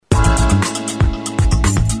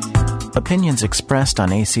Opinions expressed on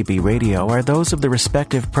ACB Radio are those of the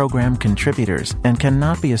respective program contributors and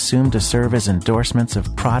cannot be assumed to serve as endorsements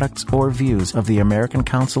of products or views of the American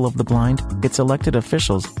Council of the Blind, its elected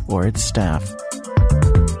officials, or its staff.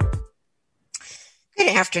 Good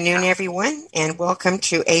afternoon, everyone, and welcome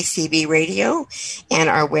to ACB Radio and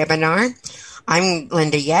our webinar. I'm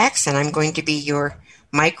Linda Yax, and I'm going to be your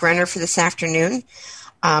mic runner for this afternoon.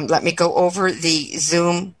 Let me go over the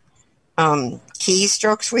Zoom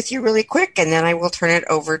keystrokes with you really quick, and then I will turn it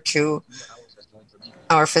over to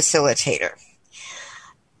our facilitator.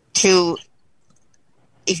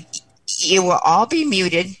 You will all be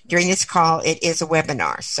muted during this call. It is a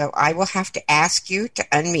webinar, so I will have to ask you to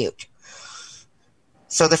unmute.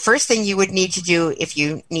 So the first thing you would need to do if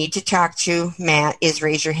you need to talk to Matt is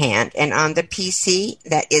raise your hand. And on the PC,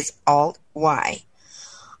 that is Alt-Y.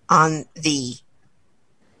 On the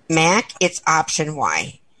Mac, it's Option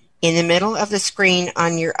Y. In the middle of the screen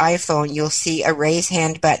on your iPhone, you'll see a raise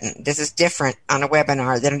hand button. This is different on a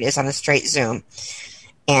webinar than it is on a straight Zoom.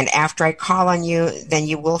 And after I call on you, then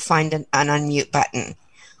you will find an unmute button.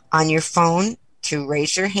 On your phone, to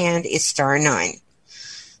raise your hand is *9.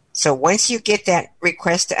 So once you get that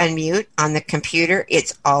request to unmute, on the computer,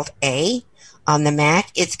 it's Alt-A. On the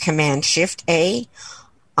Mac, it's Command-Shift-A.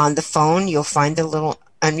 On the phone, you'll find the little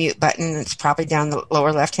unmute button. It's probably down the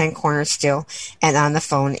lower left-hand corner still. And on the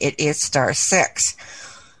phone, it is *6.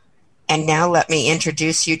 And now let me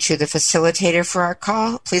introduce you to the facilitator for our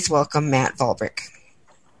call. Please welcome Matt Volbrick.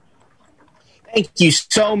 Thank you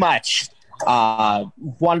so much.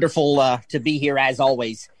 Wonderful to be here as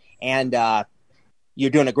always. And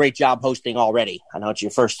you're doing a great job hosting already. I know it's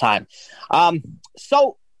your first time.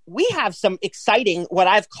 So we have some exciting, what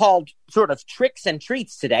I've called sort of tricks and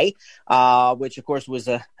treats today, which of course was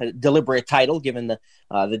a deliberate title given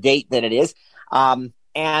the date that it is.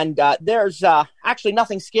 And there's actually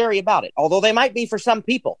nothing scary about it, although they might be for some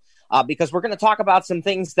people, because we're going to talk about some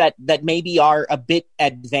things that maybe are a bit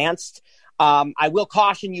advanced. I will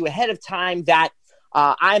caution you ahead of time that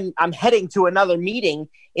I'm heading to another meeting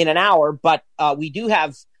in an hour, but we do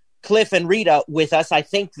have Cliff and Rita with us. I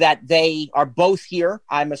think that they are both here.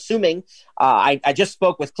 I'm assuming. I just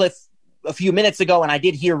spoke with Cliff a few minutes ago, and I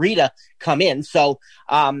did hear Rita come in. So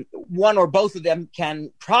one or both of them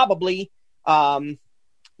can probably, I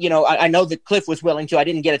know that Cliff was willing to. I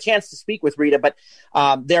didn't get a chance to speak with Rita, but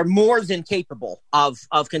they're more than capable of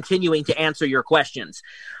continuing to answer your questions.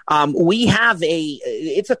 We have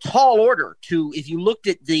it's a tall order to, if you looked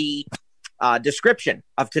at the description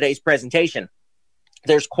of today's presentation,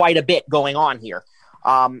 there's quite a bit going on here.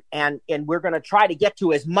 And we're going to try to get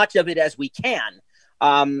to as much of it as we can.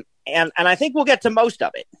 And I think we'll get to most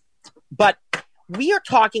of it. But we are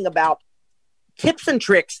talking about tips and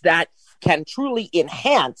tricks that can truly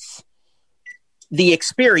enhance the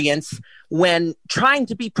experience when trying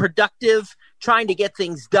to be productive, trying to get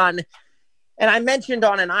things done. And I mentioned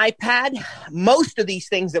on an iPad, most of these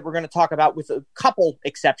things that we're going to talk about, with a couple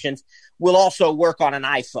exceptions, will also work on an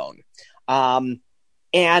iPhone.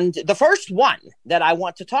 And the first one that I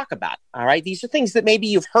want to talk about, all right, these are things that maybe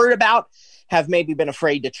you've heard about, have maybe been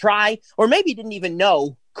afraid to try, or maybe didn't even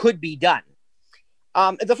know could be done.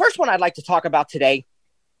 The first one I'd like to talk about today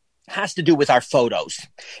has to do with our photos.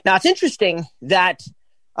 Now, it's interesting that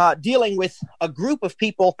dealing with a group of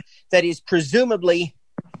people that is presumably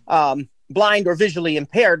blind or visually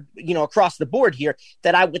impaired, across the board here,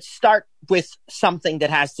 that I would start with something that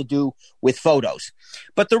has to do with photos.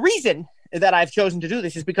 But the reason that I've chosen to do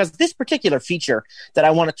this is because this particular feature that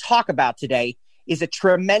I want to talk about today is a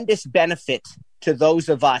tremendous benefit to those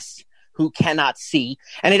of us who cannot see.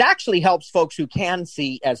 And it actually helps folks who can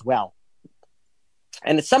see as well.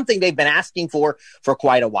 And it's something they've been asking for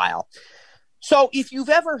quite a while. So if you've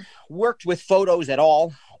ever worked with photos at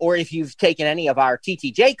all, or if you've taken any of our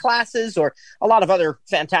TTJ classes, or a lot of other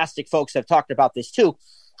fantastic folks have talked about this too,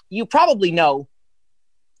 you probably know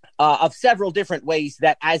of several different ways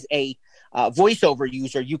that as a voiceover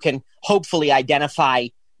user, you can hopefully identify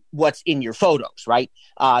what's in your photos, right?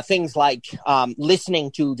 Things like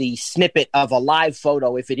listening to the snippet of a live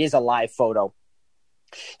photo, if it is a live photo.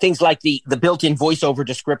 Things like the built-in voiceover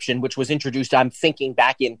description, which was introduced, I'm thinking,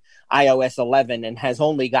 back in iOS 11 and has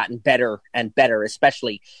only gotten better and better,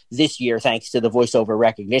 especially this year, thanks to the voiceover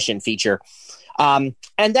recognition feature. And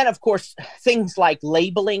then, of course, things like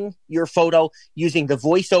labeling your photo using the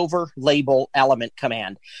voiceover label element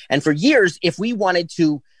command. And for years, if we wanted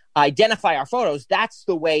to identify our photos, that's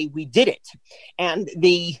the way we did it. And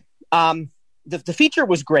the feature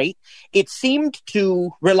was great. It seemed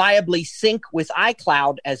to reliably sync with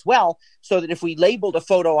iCloud as well, so that if we labeled a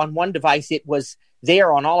photo on one device, it was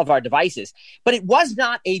there on all of our devices. But it was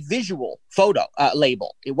not a visual photo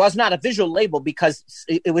label. It was not a visual label because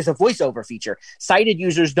it was a voiceover feature. Sighted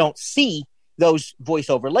users don't see those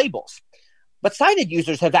voiceover labels. But sighted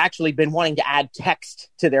users have actually been wanting to add text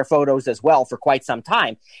to their photos as well for quite some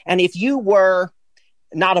time. And if you were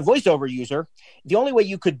not a voiceover user, the only way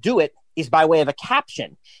you could do it is by way of a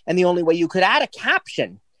caption. And the only way you could add a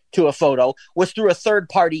caption to a photo was through a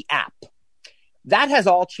third-party app. That has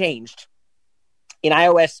all changed in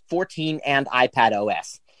iOS 14 and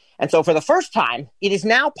iPadOS. And so for the first time, it is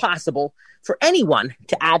now possible for anyone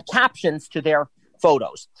to add captions to their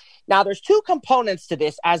photos. Now, there's two components to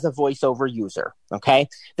this as a voiceover user, okay?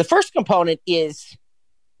 The first component is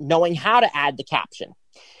knowing how to add the caption.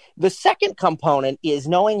 The second component is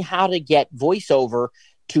knowing how to get voiceover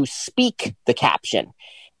to speak the caption.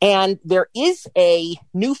 And there is a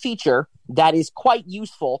new feature that is quite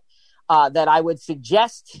useful that I would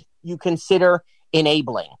suggest you consider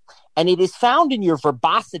enabling. And it is found in your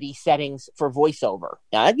verbosity settings for voiceover.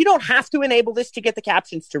 Now, you don't have to enable this to get the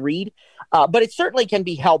captions to read, but it certainly can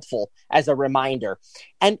be helpful as a reminder.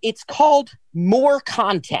 And it's called More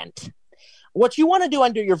Content. What you want to do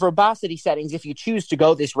under your verbosity settings, if you choose to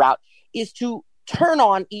go this route, is to turn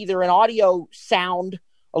on either an audio sound,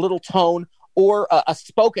 a little tone, or a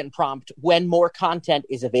spoken prompt when more content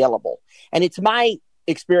is available. And it's my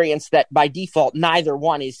experience that by default, neither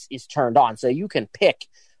one is turned on. So you can pick,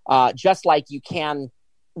 just like you can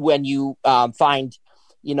when you find,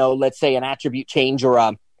 let's say an attribute change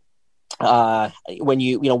or when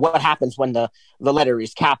what happens when the letter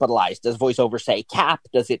is capitalized. Does VoiceOver say cap?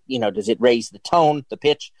 Does it raise the tone, the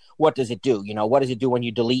pitch? What does it do? What does it do when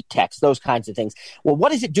you delete text? Those kinds of things. Well,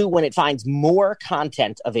 what does it do when it finds more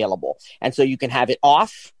content available? And so you can have it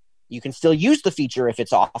off. You can still use the feature if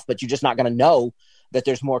it's off, but you're just not going to know that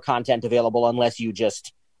there's more content available unless you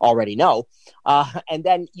just already know. And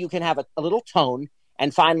then you can have a little tone.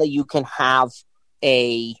 And finally, you can have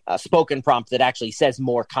a spoken prompt that actually says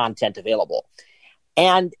more content available.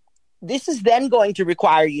 And this is then going to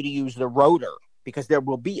require you to use the rotor, because there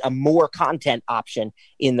will be a more content option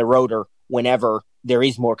in the rotor whenever there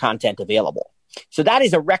is more content available. So that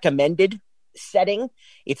is a recommended setting.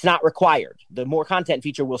 It's not required. The more content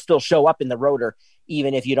feature will still show up in the rotor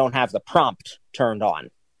even if you don't have the prompt turned on.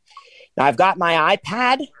 Now I've got my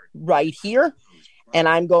iPad right here, and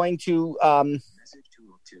I'm going to I'm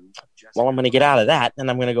going to get out of that, and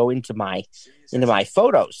I'm going to go into my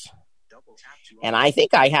photos. And I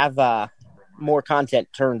think I have more content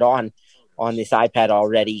turned on this iPad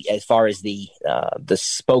already as far as the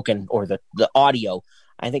spoken or the audio.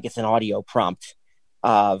 I think it's an audio prompt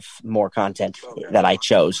of more content that I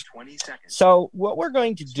chose. So what we're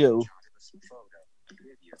going to do,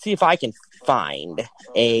 see if I can find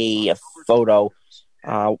a photo.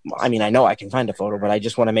 I know I can find a photo, but I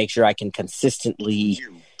just want to make sure I can consistently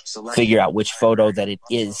figure out which photo that it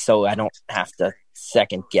is so I don't have to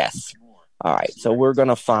second guess. All right, so we're going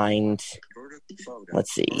to find,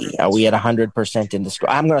 let's see, are we at 100% in the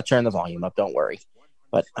screen? I'm going to turn the volume up, don't worry.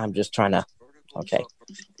 But I'm just trying to, okay.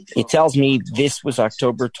 It tells me this was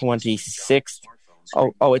October 26th.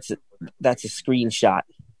 Oh, that's a screenshot.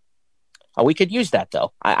 Oh, we could use that,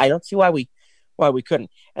 though. I don't see why we couldn't.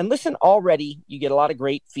 And listen, already you get a lot of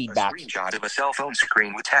great feedback. A screenshot of a cell phone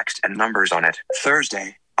screen with text and numbers on it.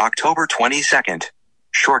 Thursday, October 22nd.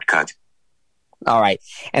 Shortcut. All right.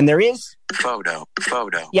 And there is photo.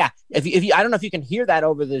 Yeah. If you I don't know if you can hear that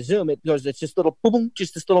over the Zoom. It's just little boom,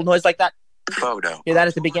 just this little noise like that. Photo. Hear that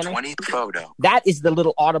at the beginning? Photo. That is the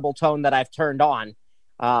little audible tone that I've turned on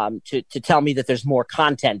to tell me that there's more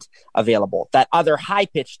content available. That other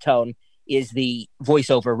high-pitched tone is the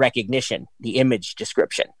voiceover recognition, the image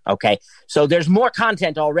description. Okay. So there's more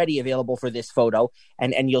content already available for this photo.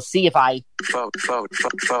 And you'll see if I... Photo.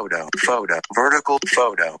 Vertical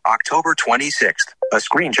photo. October 26th. A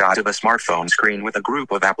screenshot of a smartphone screen with a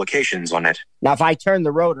group of applications on it. Now, if I turn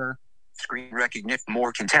the rotor... Screen recognition.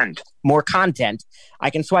 More content. I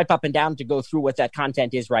can swipe up and down to go through what that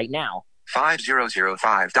content is right now.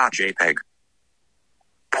 5005.jpg.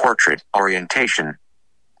 Portrait orientation.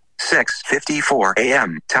 6:54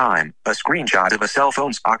 a.m. Time. A screenshot of a cell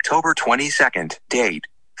phone's October 22nd. Date.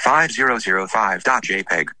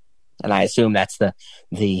 5005.jpg. And I assume that's the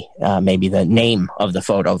maybe the name of the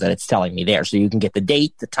photo that it's telling me there. So you can get the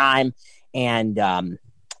date, the time, and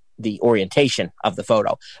the orientation of the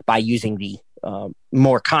photo by using the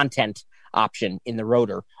more content option in the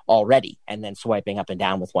rotor already, and then swiping up and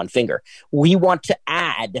down with one finger. We want to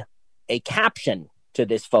add a caption to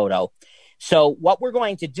this photo. So what we're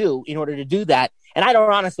going to do in order to do that, and I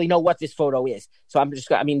don't honestly know what this photo is, so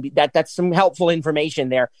that's some helpful information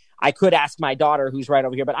there. I could ask my daughter who's right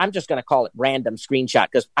over here, but I'm just going to call it random screenshot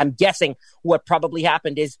because I'm guessing what probably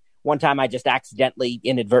happened is one time I just accidentally,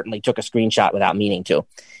 inadvertently took a screenshot without meaning to.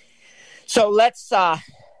 So let's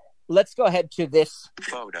go ahead to this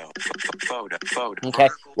Photo. Okay,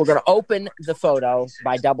 we're going to open the photo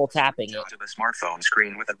by double tapping it. To the smartphone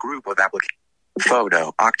screen with a group of applications.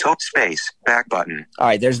 Photo. Octo space. Back button. All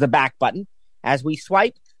right, there's the back button. As we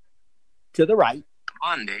swipe to the right.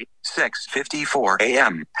 Monday, 6:54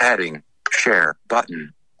 a.m. Heading. Share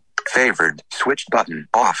button. Favored. Switch button.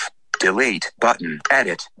 Off. Delete button.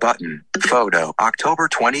 Edit button. Photo. October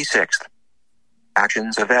 26th.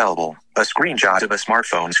 Actions available. A screenshot of a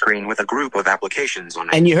smartphone screen with a group of applications on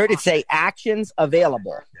it. And you heard it say actions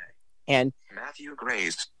available. And Matthew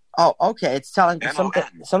Grace. oh, okay, it's telling me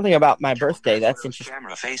something about my birthday. That's interesting.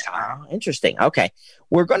 Camera FaceTime. Interesting. Okay.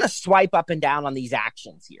 We're going to swipe up and down on these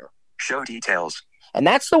actions here. Show details. And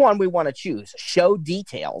that's the one we want to choose, show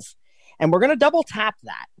details. And we're going to double tap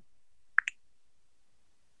that.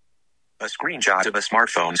 A screenshot of a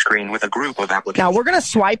smartphone screen with a group of applications. Now we're going to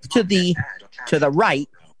swipe to the right.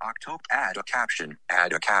 October. Add a caption.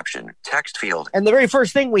 Add a caption. Text field. And the very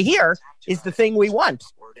first thing we hear is the thing we want.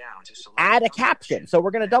 Add a caption. So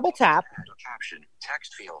we're going to double tap. Add a caption.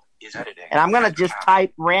 Text field is editing. And I'm going to just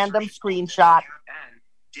type random screenshot.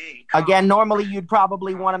 Again, normally you'd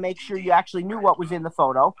probably want to make sure you actually knew what was in the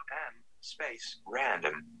photo. M space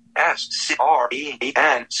random.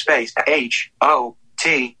 SCREN space HOT.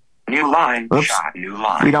 New line. Oops. Shot. New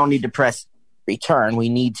line. We don't need to press return. We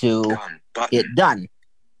need to Done. Button. hit done.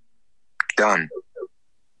 Done.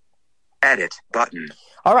 Edit button.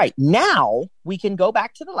 All right. Now we can go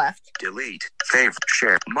back to the left. Delete. Favorite.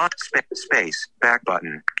 Share. Space. Back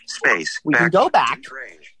button. Space. We can go back.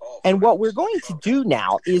 And what we're going to do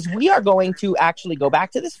now is we are going to actually go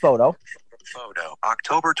back to this photo. Photo.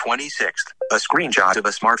 October 26th. A screenshot of a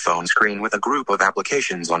smartphone screen with a group of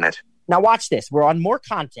applications on it. Now watch this. We're on more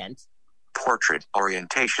content. Portrait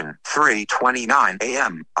orientation. 3:29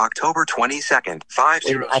 a.m. October 22nd.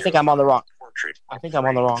 5:00. I think I'm on the wrong. Portrait. I think I'm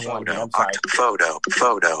on the wrong one. I'm sorry.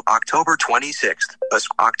 Photo. October 26th.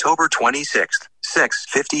 October 26th.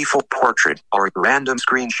 6:54. Portrait or random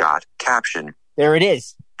screenshot. Caption. There it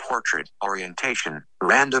is. Portrait orientation.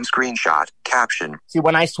 Random screenshot. Caption. See,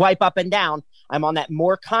 when I swipe up and down, I'm on that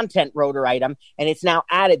more content rotor item, and it's now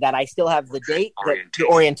added that I still have the date, the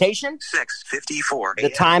orientation, 6:54, the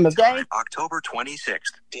time of day, October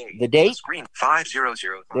 26th, the date, screen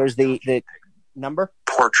 500. There's the number.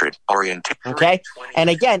 Portrait orientation. Okay, and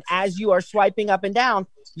again, as you are swiping up and down,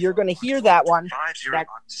 you're going to hear that one.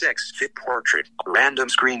 506 fit portrait. Random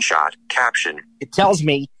screenshot. Caption. It tells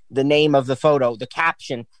me the name of the photo, the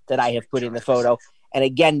caption that I have put in the photo. And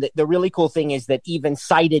again, the really cool thing is that even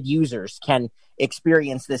sighted users can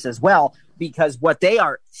experience this as well, because what they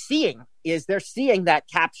are seeing is they're seeing that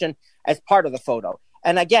caption as part of the photo.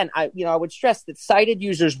 And again, I would stress that sighted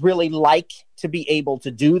users really like to be able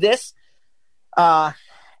to do this and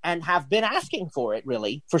have been asking for it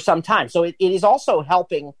really for some time. So it is also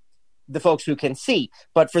helping the folks who can see.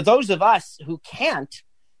 But for those of us who can't,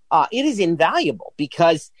 it is invaluable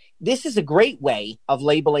because this is a great way of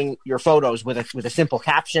labeling your photos with a simple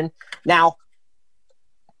caption. Now,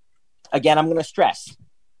 again, I'm going to stress,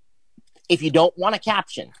 if you don't want a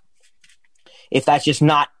caption, if that's just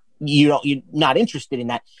not, you're not interested in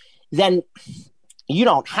that, then you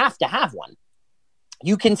don't have to have one.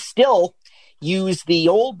 You can still use the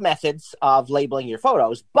old methods of labeling your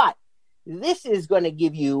photos, but this is going to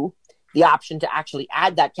give you the option to actually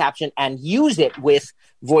add that caption and use it with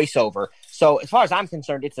VoiceOver. So as far as I'm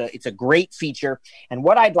concerned, it's a great feature. And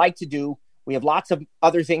what I'd like to do, we have lots of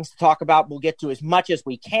other things to talk about. We'll get to as much as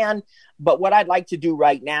we can. But what I'd like to do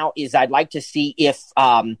right now is I'd like to see if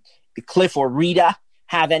Cliff or Rita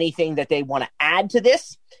have anything that they want to add to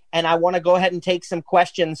this. And I want to go ahead and take some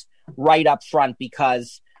questions right up front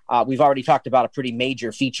because we've already talked about a pretty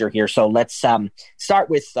major feature here. So let's start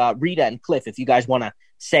with Rita and Cliff. If you guys want to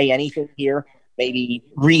say anything here, maybe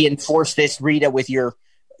reinforce this, Rita, with your,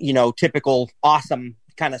 typical awesome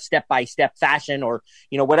kind of step-by-step fashion, or,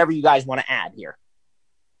 whatever you guys want to add here.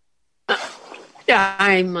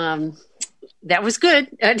 I'm, that was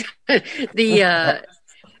good. I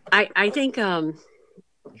think,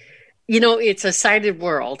 it's a sighted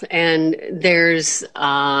world, and there's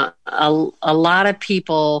a lot of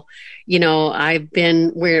people, I've been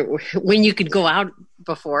when you could go out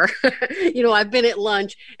before, I've been at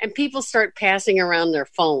lunch and people start passing around their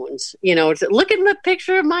phones, to look at the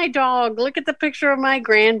picture of my dog, look at the picture of my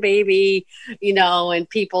grandbaby, and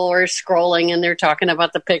people are scrolling and they're talking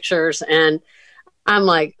about the pictures. And I'm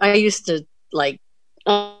like, I used to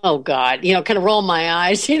oh God, kind of roll my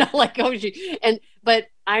eyes, like, oh, but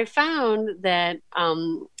I found that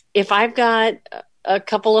if I've got a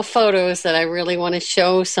couple of photos that I really want to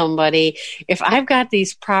show somebody, if I've got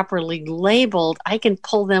these properly labeled, I can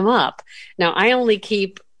pull them up. Now, I only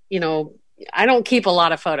keep, I don't keep a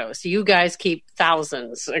lot of photos. You guys keep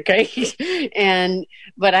thousands, okay?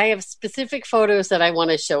 But I have specific photos that I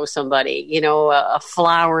want to show somebody, a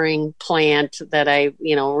flowering plant that I,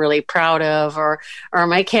 really proud of, or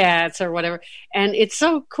my cats or whatever. And it's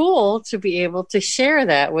so cool to be able to share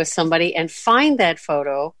that with somebody and find that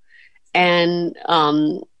photo. And,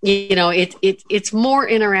 it's more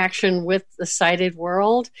interaction with the sighted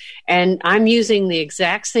world. And I'm using the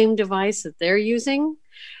exact same device that they're using.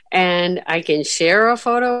 And I can share a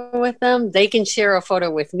photo with them. They can share a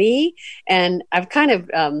photo with me. And I've kind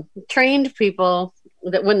of trained people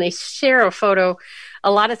that when they share a photo,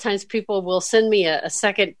 a lot of times people will send me a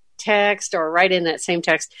second text or write in that same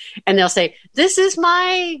text, and they'll say, this is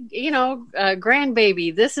my,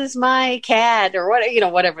 grandbaby. This is my cat, or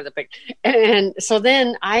whatever the picture. And so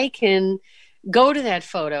then I can go to that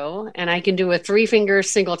photo and I can do a 3-finger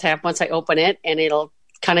single tap once I open it, and it'll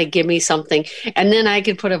kind of give me something. And then I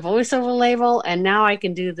can put a voiceover label, and now I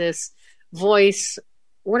can do this voice,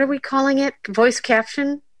 what are we calling it? Voice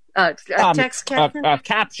caption? Text caption?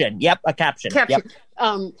 Caption. Yep, a caption. Yep.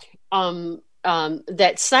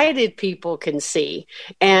 That sighted people can see.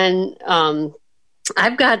 And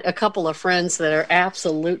I've got a couple of friends that are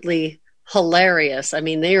absolutely hilarious. I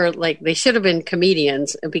mean, they should have been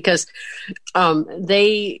comedians, because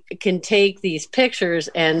they can take these pictures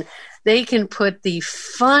and they can put the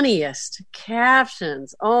funniest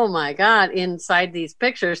captions, oh my God, inside these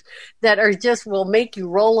pictures that are just will make you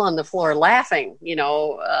roll on the floor laughing,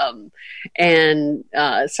 so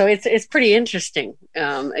it's pretty interesting,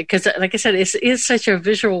 because like I said, it is such a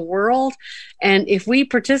visual world, and if we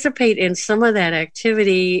participate in some of that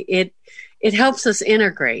activity, it helps us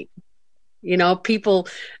integrate. People.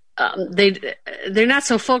 They're not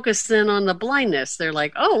so focused then on the blindness. They're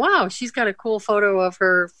like, oh wow, she's got a cool photo of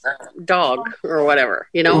her dog or whatever,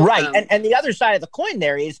 Right. And the other side of the coin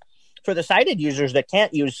there is for the sighted users that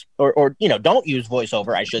can't use or don't use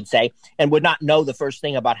voiceover, I should say, and would not know the first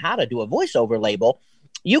thing about how to do a voiceover label.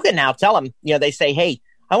 You can now tell them, they say, hey,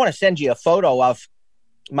 I want to send you a photo of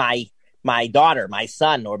my daughter, my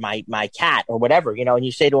son, or my cat or whatever, and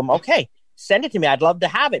you say to them, okay, send it to me. I'd love to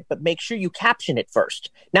have it, but make sure you caption it first.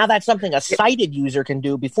 Now that's something a sighted user can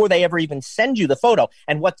do before they ever even send you the photo.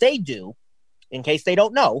 And what they do, in case they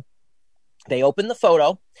don't know, they open the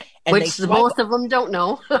photo. And which most of them don't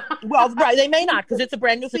know. Well, right. They may not, because it's a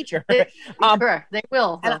brand new feature. Sure, they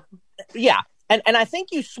will. Yeah. And I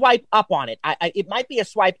think you swipe up on it. It might be a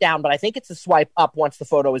swipe down, but I think it's a swipe up once the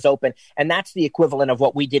photo is open. And that's the equivalent of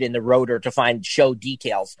what we did in the Rotor to find show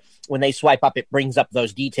details. When they swipe up, it brings up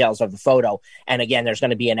those details of the photo. And again, there's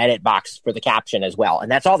going to be an edit box for the caption as well. And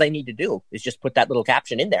that's all they need to do is just put that little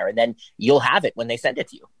caption in there, and then you'll have it when they send it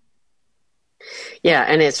to you. Yeah,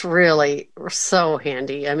 and it's really so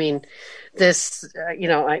handy. I mean, this,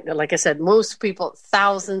 like I said, most people,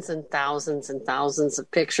 thousands and thousands and thousands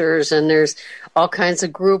of pictures, and there's all kinds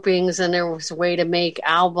of groupings, and there was a way to make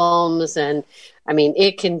albums, and I mean,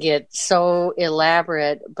 it can get so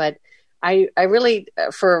elaborate, but I really,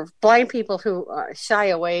 for blind people who shy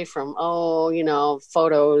away from,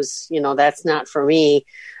 photos, that's not for me.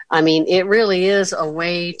 I mean, it really is a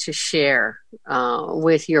way to share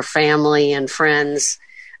with your family and friends,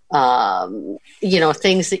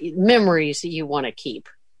 things memories that you want to keep.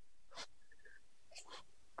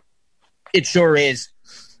 It sure is.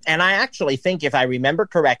 And I actually think, if I remember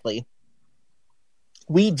correctly,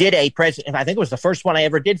 we did I think it was the first one I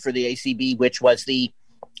ever did for the ACB, which was the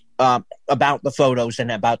about the photos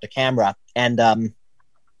and about the camera. And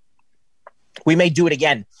we may do it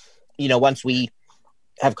again, once we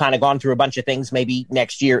have kind of gone through a bunch of things, maybe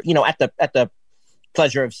next year, at the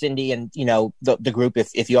pleasure of Cindy and, the group,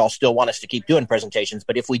 if you all still want us to keep doing presentations.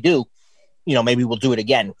 But if we do, maybe we'll do it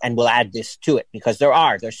again and we'll add this to it, because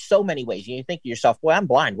there's so many ways. You think to yourself, well, I'm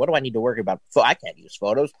blind. What do I need to worry about? I can't use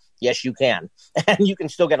photos. Yes, you can. And you can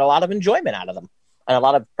still get a lot of enjoyment out of them and a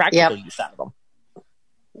lot of practical use out of them.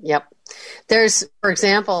 Yep. There's, for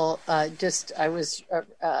example,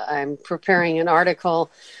 I'm preparing an article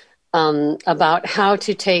about how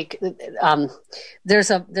to take, there's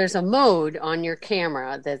a mode on your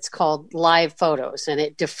camera that's called live photos, and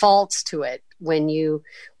it defaults to it when you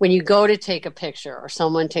go to take a picture or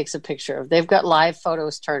someone takes a picture. If they've got live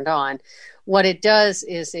photos turned on, what it does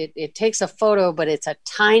is it takes a photo, but it's a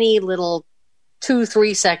tiny little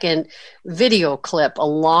 2-3 second video clip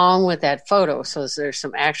along with that photo. So there's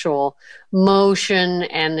some actual motion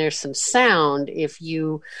and there's some sound. If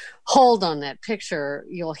you hold on that picture,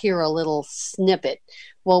 you'll hear a little snippet.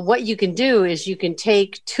 Well, what you can do is you can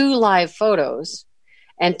take 2 live photos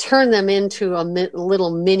and turn them into a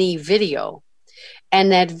little mini video.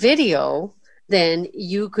 And that video, then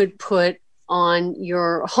you could put on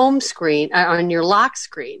your home screen, on your lock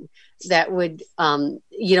screen, that would,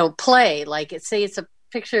 play. Like, say it's a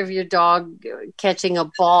picture of your dog catching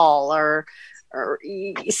a ball or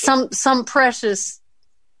some precious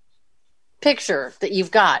picture that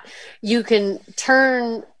you've got. You can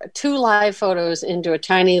turn 2 live photos into a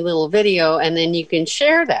tiny little video, and then you can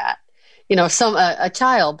share that. A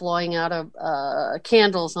child blowing out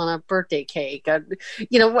candles on a birthday cake,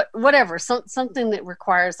 whatever, something that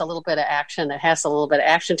requires a little bit of action, that has a little bit of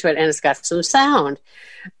action to it, and it's got some sound.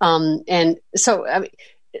 And so,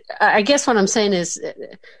 I guess what I'm saying is,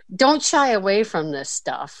 don't shy away from this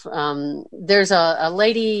stuff. There's a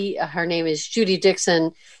lady, her name is Judy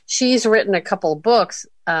Dixon. She's written a couple of books,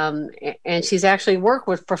 and she's actually worked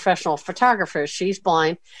with professional photographers. She's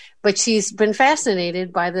blind, but she's been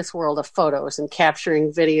fascinated by this world of photos and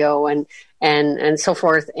capturing video and so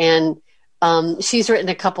forth. And she's written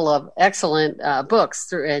a couple of excellent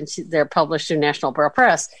books, and they're published through National Braille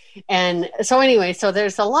Press. And so anyway, so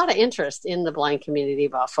there's a lot of interest in the blind community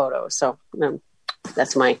about photos. So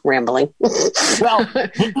that's my rambling. Well,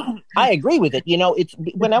 I agree with it. It's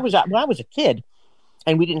when I was a kid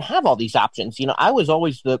and we didn't have all these options. I was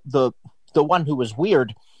always the one who was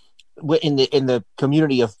weird in the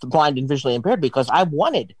community of the blind and visually impaired, because I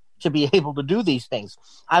wanted to be able to do these things.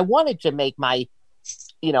 I wanted to make my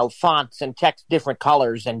fonts and text different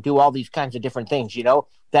colors and do all these kinds of different things,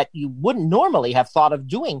 that you wouldn't normally have thought of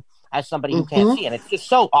doing as somebody who can't see. And it's just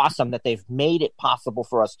so awesome that they've made it possible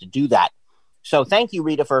for us to do that. So thank you,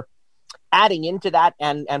 Rita, for adding into that.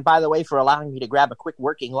 And by the way, for allowing me to grab a quick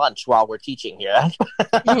working lunch while we're teaching here.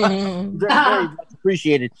 Very, very much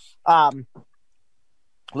appreciated.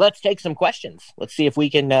 Let's take some questions. Let's see if we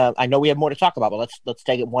can, I know we have more to talk about, but let's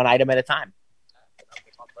take it one item at a time.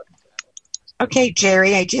 Okay,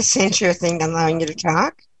 Jerry, I just sent you a thing allowing you to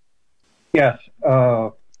talk. Yes.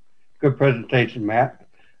 Good presentation, Matt.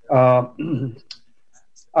 On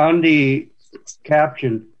the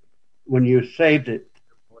caption, when you saved it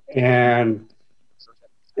and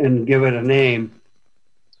give it a name,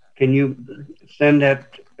 can you send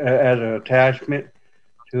that as an attachment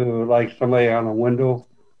to like somebody on a window?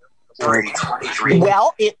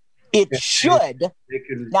 Well, it should. They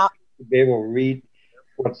can now be able to read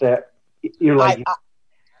what's that.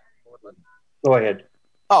 Go ahead.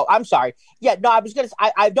 Oh, I'm sorry. Yeah, no, I was going to say,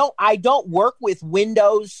 I don't work with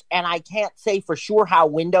Windows, and I can't say for sure how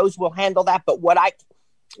Windows will handle that. But what I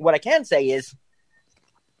can say is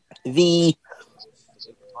the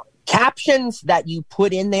captions that you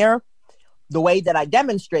put in there, the way that I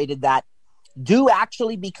demonstrated that, do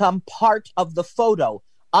actually become part of the photo.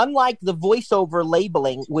 Unlike the voiceover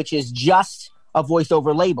labeling, which is just a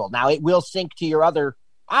voiceover label. Now, it will sync to your other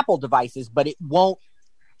Apple devices, but it won't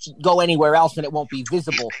go anywhere else and it won't be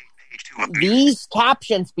visible. These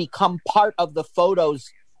captions become part of the photo's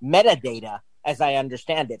metadata, as I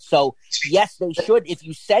understand it. So, yes, they should. If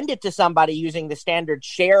you send it to somebody using the standard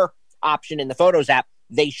share option in the Photos app,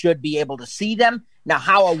 they should be able to see them. Now,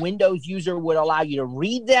 how a Windows user would allow you to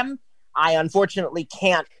read them, I unfortunately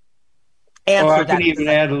can't answer that. I can even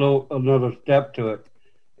add another step to it.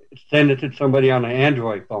 Send it to somebody on an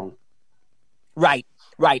Android phone. Right.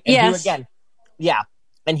 And yes.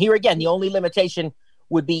 Here again, the only limitation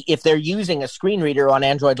would be if they're using a screen reader on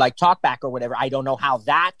Android like TalkBack or whatever. I don't know how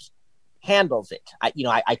that handles it.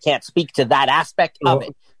 I can't speak to that aspect of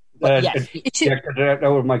it. But yes. That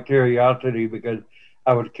was my curiosity, because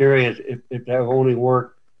I was curious if that only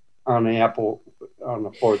worked on the Apple, on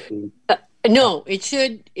the 14. No, it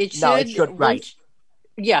should. No, it should. Right.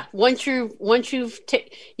 Once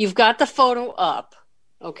you've got the photo up,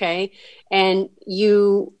 okay, and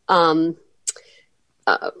you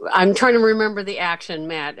I'm trying to remember the action,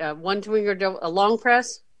 Matt. One finger, a long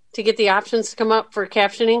press to get the options to come up for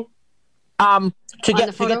captioning. To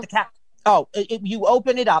get the cap. Oh, you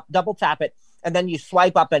open it up, double tap it, and then you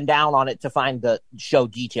swipe up and down on it to find the show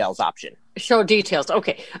details option. Show details.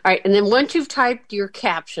 Okay. All right. And then once you've typed your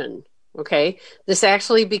caption, okay, this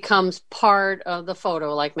actually becomes part of the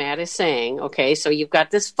photo, like Matt is saying. Okay. So you've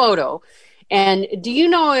got this photo. And do you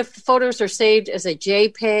know if photos are saved as a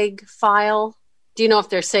JPEG file? Do you know if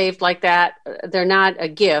they're saved like that? They're not a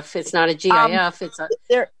GIF. It's not a GIF.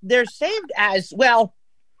 They're saved as, well,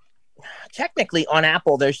 technically on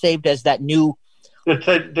Apple, they're saved as that new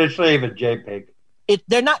They save a JPEG.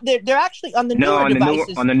 They're not. They're actually on the newer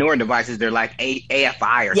devices. On the newer devices, they're like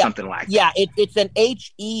AFI or something like that. Yeah, it's an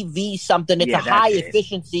HEV something. It's a high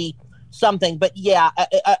efficiency something. But yeah,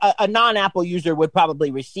 a non-Apple user would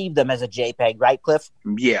probably receive them as a JPEG, right, Cliff?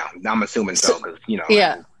 Yeah, I'm assuming so. Because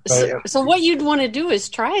Yeah. So what you'd want to do is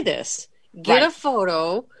try this. Get a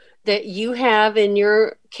photo that you have in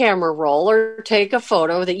your camera roll, or take a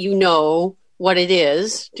photo that you know what it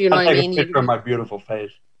is. Do you know what I mean? Take a picture of my beautiful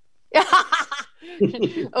face.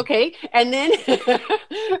 Okay, and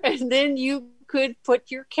then you could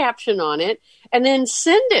put your caption on it, and then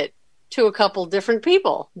send it to a couple different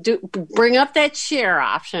people. Bring up that share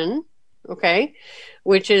option, okay,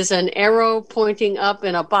 which is an arrow pointing up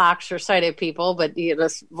in a box for sighted people, but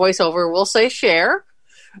this VoiceOver will say share.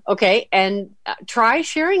 Okay, and try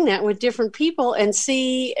sharing that with different people and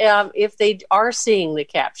see if they are seeing the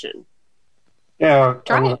caption. Yeah,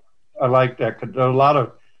 Try it. I like that, because there are a lot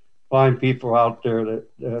of blind people out there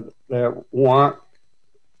that want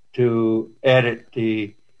to edit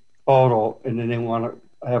the photo, and then they want to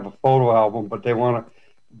have a photo album, but they want to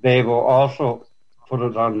be able also put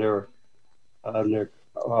it on their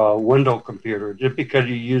window computer. Just because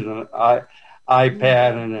you use an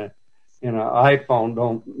iPad and an iPhone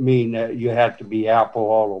don't mean that you have to be Apple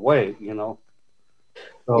all the way,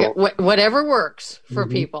 So, yeah, whatever works for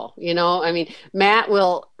people, I mean, Matt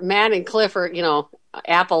and Cliff are,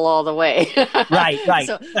 Apple all the way. Right.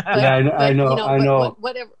 So, I know.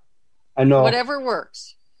 Whatever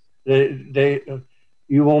works.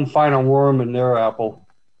 You won't find a worm in their Apple.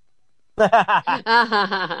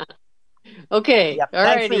 Okay. Yep.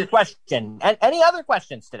 Thanks for your question. Any other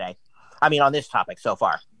questions today? I mean, on this topic so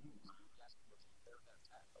far.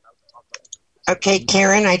 Okay,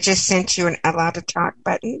 Karen, I just sent you an allow to talk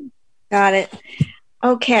button. Got it.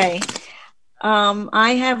 Okay.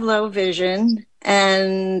 I have low vision,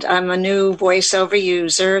 and I'm a new VoiceOver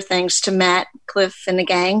user, thanks to Matt, Cliff, and the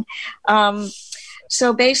gang.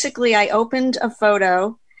 So basically, I opened a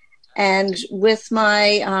photo, and with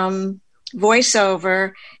my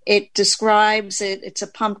VoiceOver, it describes it. It's a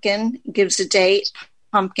pumpkin, gives a date,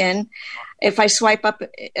 pumpkin. If I swipe up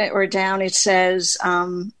or down, it says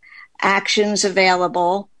actions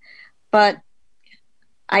available, but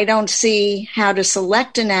I don't see how to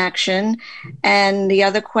select an action. And the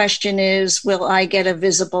other question is, will I get a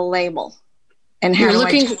visible label? And how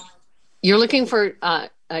you're looking for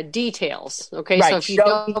details. Okay, right. So if you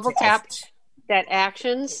double tap that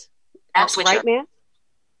actions, right, man?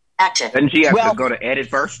 Active. Doesn't she have to go to edit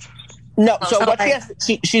first? No. So what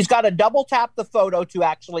she's got to double tap the photo to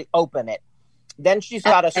actually open it. Then she's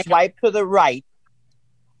got to swipe to the right.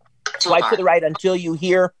 Swipe to the right until you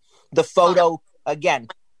hear the photo again.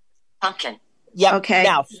 Pumpkin. Yep. Okay.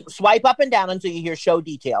 Now swipe up and down until you hear show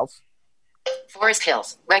details. Forest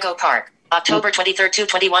Hills, Rego Park, October 23rd,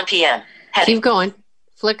 2:21 p.m. Heading. Keep going.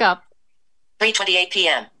 Flick up. 3:28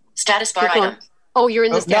 p.m. Status bar item. Oh, you're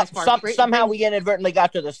in the status bar. Somehow we inadvertently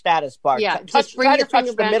got to the status bar. Yeah. Try to touch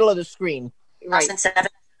the middle of the screen. Right.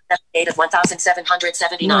 8 of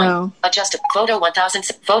 1,779. No. Adjusted. Photo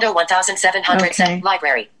 1,700. Okay.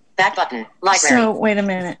 Library. Back button. Library. So, wait a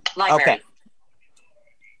minute. Library.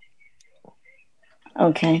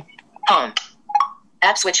 Okay. Home.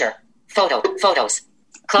 App switcher. Photos.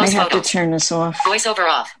 Close I have photos. to turn this off. VoiceOver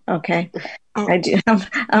off. Okay. I do.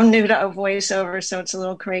 I'm new to a VoiceOver, so it's a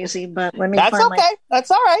little crazy, but let me That's find okay.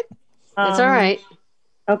 That's all right. That's all right.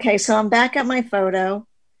 Okay, so I'm back at my photo.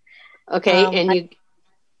 Okay, and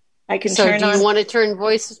I can so turn do on. you want to turn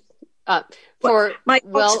voice up for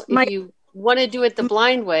if you want to do it the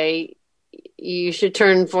blind way, you should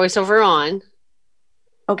turn VoiceOver on.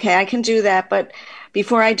 Okay, I can do that, but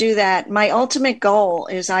before I do that, my ultimate goal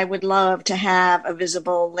is I would love to have a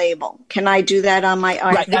visible label. Can I do that on my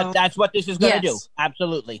iPhone? Right, that's what this is going to do.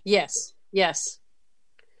 Absolutely. Yes.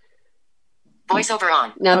 VoiceOver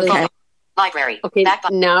on. Now Okay. Library. Okay, Back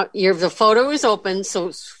button. now the photo is open,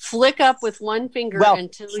 so flick up with one finger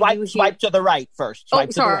until you swipe to the right first.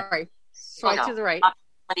 Swipe to the right. Swipe to the right.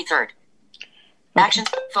 23rd. Action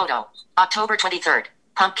photo. October 23rd.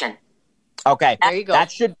 Pumpkin. Okay. There you go.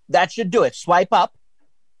 That should do it. Swipe up.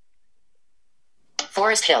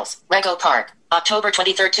 Forest Hills, Rego Park, October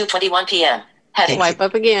 23rd, 2:21 p.m. Heading. Swipe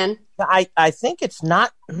up again. I think it's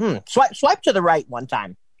not. Swipe to the right one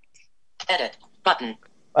time. Edit button.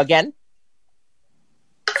 Again.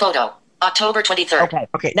 Photo. October 23rd.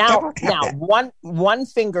 Okay. Now one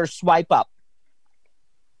finger swipe up.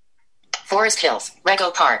 Forest Hills,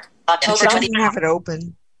 Rego Park, October 23rd. Don't have it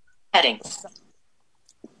open. Heading.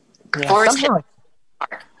 Yeah, Forest Hills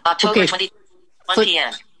Park, October Okay. 23rd, 1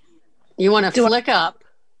 p.m. You want to flick up.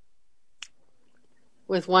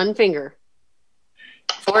 with one finger.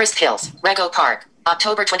 Forest Hills, Rego Park,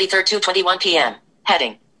 October 23rd, 2:21 p.m.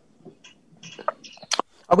 Heading.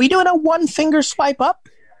 Are we doing a one finger swipe up?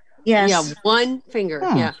 Yes. Yeah, one finger.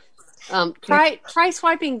 Yeah. Try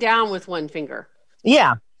swiping down with one finger.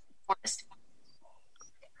 Yeah.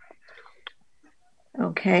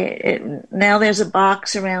 Okay. Now there's a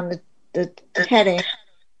box around the heading.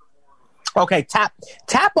 Okay. Tap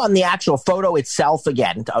on the actual photo itself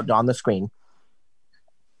again on the screen.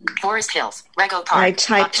 Forest Hills, Rego Park. I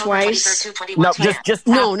typed twice. No, just tap,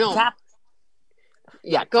 no. Tap.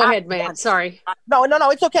 Yeah, go ahead, man. Sorry. No,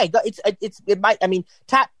 it's okay. It might. I mean,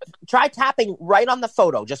 try tapping right on the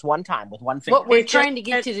photo just one time with one finger. What we're trying to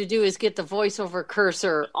get you to do is get the voiceover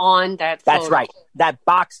cursor on that photo. That's right. That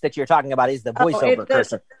box that you're talking about is the voiceover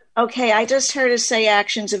cursor. Okay, I just heard it say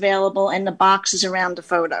actions available, and the box is around the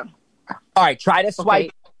photo. All right, try to swipe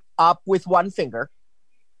up with one finger.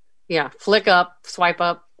 Yeah, flick up, swipe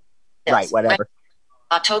up. Yes. Right, whatever.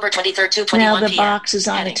 October 23rd, 2:21 Now the p.m. box is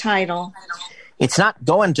on the title. It's not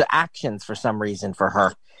going to actions for some reason for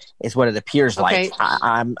her, is what it appears like.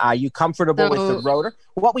 Are you comfortable with the rotor?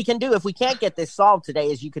 What we can do, if we can't get this solved today,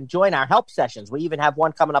 is you can join our help sessions. We even have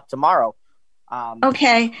one coming up tomorrow.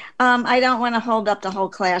 Okay. I don't want to hold up the whole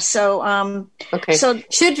class. So, okay. So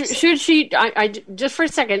should she, I just for a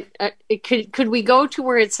second, could we go to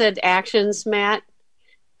where it said actions, Matt?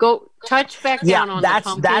 Go touch back down on the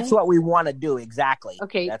pumpkin. That's what we want to do. Exactly.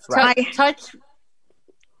 Okay. That's right.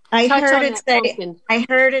 I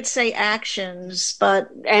heard it say actions, but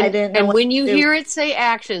I didn't know. And when you hear it say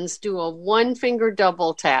actions, do a one finger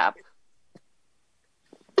double tap.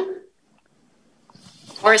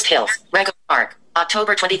 Forest Hills, Rego Park,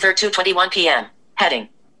 October 23rd, 2:21 p.m. Heading.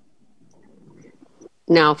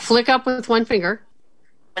 Now flick up with one finger.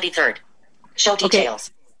 23rd. Show details.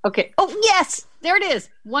 Okay. Oh, yes. There it is.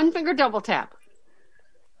 One finger double tap.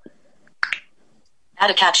 Add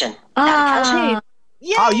a caption.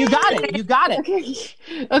 Yay! Oh, you got it. You got it.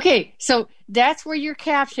 Okay. So that's where your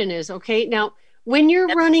caption is. Okay. Now, when you're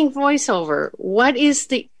running voiceover, what is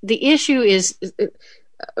the issue is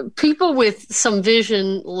people with some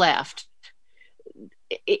vision left.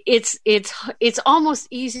 It's almost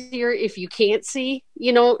easier if you can't see,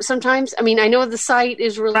 sometimes. I mean, I know the site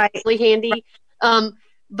is really handy.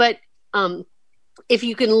 But if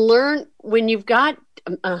you can learn when you've got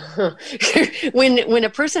when a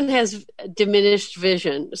person has diminished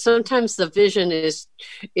vision, sometimes the vision is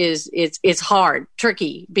it's hard,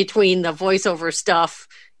 tricky between the voiceover stuff,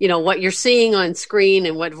 what you're seeing on screen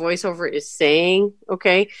and what voiceover is saying.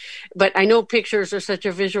 Okay, but I know pictures are such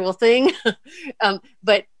a visual thing,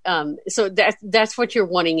 so that's what you're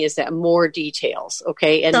wanting is that more details.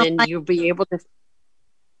 Okay, and then you'll be able to.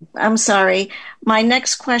 I'm sorry. My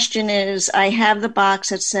next question is, I have the box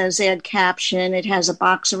that says add caption. It has a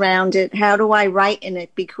box around it. How do I write in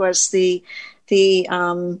it? Because the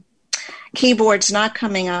keyboard's not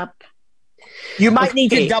coming up. You might need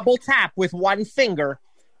to double tap with one finger.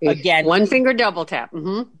 Again. One finger double tap.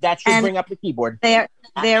 Mm-hmm. That should bring up the keyboard. There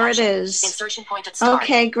it is. Insertion point at start.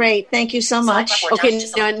 Okay, great. Thank you so much. Okay,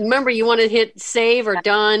 now remember you want to hit save or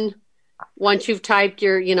done. Once you've typed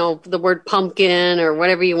your, the word pumpkin or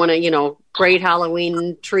whatever you want to, great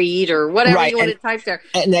Halloween treat or whatever you want to type there.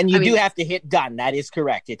 And then you do have to hit done. That is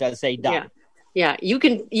correct. It does say done. Yeah. You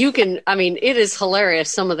can, I mean, it is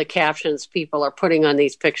hilarious. Some of the captions people are putting on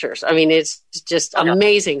these pictures. I mean, it's just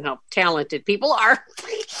amazing how talented people are.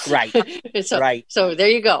 Right. So there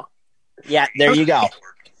you go. Yeah, there you go.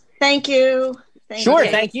 Thank you.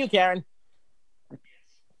 Thank you, Karen.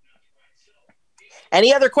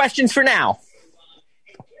 Any other questions for now?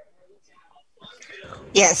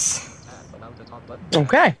 Yes.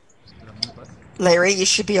 Okay. Larry, you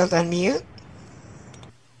should be able to unmute.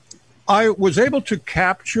 I was able to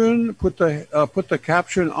put the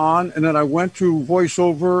caption on, and then I went to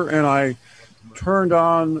VoiceOver and I turned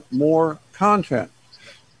on more content.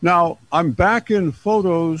 Now I'm back in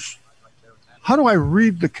Photos. How do I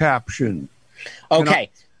read the caption? Okay.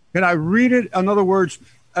 Can I read it? In other words,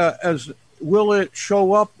 will it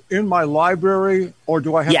show up in my library, or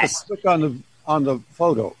do I have to click on the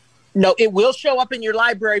photo? No, it will show up in your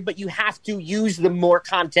library, but you have to use the more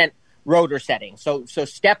content rotor setting. So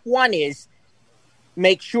step one is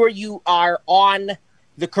make sure you are on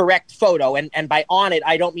the correct photo. And by on it,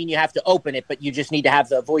 I don't mean you have to open it, but you just need to have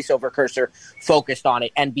the voiceover cursor focused on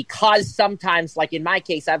it. And because sometimes, like in my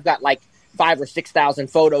case, I've got like 5,000 or 6,000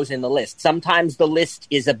 photos in the list. Sometimes the list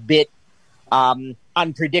is a bit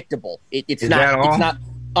unpredictable. It's not.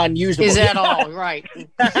 unusable. Is that all? Right.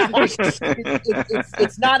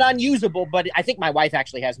 It's not unusable, but I think my wife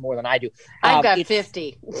actually has more than I do. I've got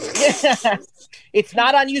 50. It's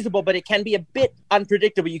not unusable, but it can be a bit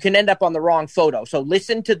unpredictable. You can end up on the wrong photo. So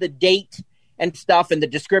listen to the date and stuff and the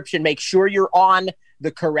description. Make sure you're on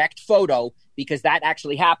the correct photo, because that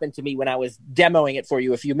actually happened to me when I was demoing it for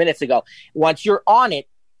you a few minutes ago. Once you're on it,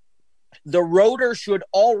 the rotor should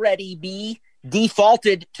already be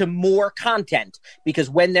defaulted to more content, because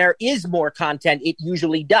when there is more content, it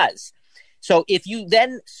usually does. So if you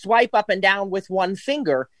then swipe up and down with one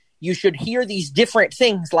finger, you should hear these different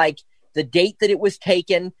things like the date that it was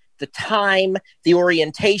taken, the time, the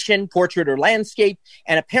orientation, portrait or landscape,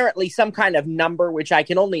 and apparently some kind of number, which I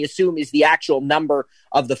can only assume is the actual number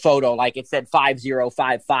of the photo, like it said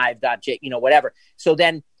 5055.j, whatever. So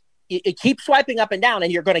then it keeps swiping up and down,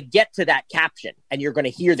 and you're going to get to that caption, and you're going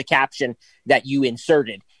to hear the caption that you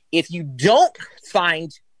inserted. If you don't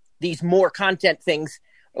find these more content things,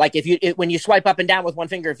 like when you swipe up and down with one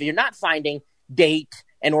finger, if you're not finding date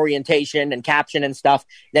and orientation and caption and stuff,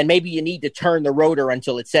 then maybe you need to turn the rotor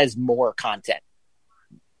until it says more content.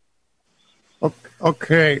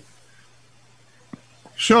 Okay.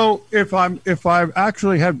 So if I've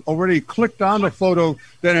actually have already clicked on the photo,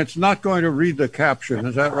 then it's not going to read the caption.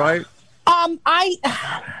 Is that right? I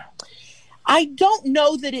don't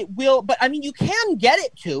know that it will, but I mean, you can get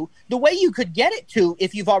it to. The way you could get it to,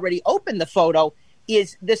 if you've already opened the photo,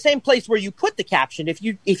 is the same place where you put the caption. If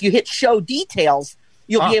you hit show details,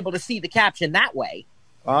 you'll be able to see the caption that way.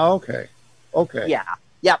 Okay. Yeah.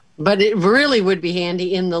 Yep. But it really would be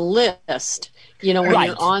handy in the list. When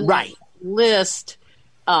you're on the list,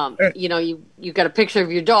 you got a picture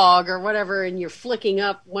of your dog or whatever, and you're flicking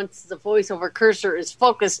up once the voiceover cursor is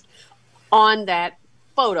focused on that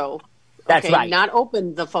photo. That's right. Not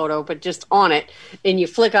open the photo, but just on it, and you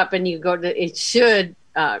flick up and you go to. It should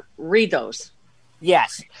read those.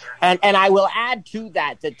 Yes, and I will add to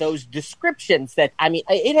that those descriptions it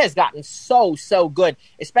has gotten so good,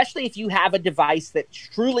 especially if you have a device that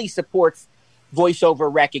truly supports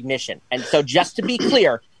voiceover recognition. And so just to be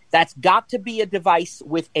clear, that's got to be a device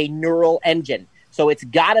with a neural engine. So it's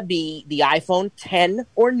got to be the iPhone 10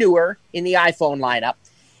 or newer in the iPhone lineup.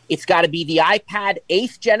 It's got to be the iPad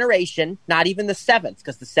 8th generation, not even the 7th,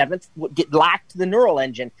 because the 7th lacked the neural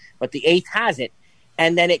engine, but the 8th has it.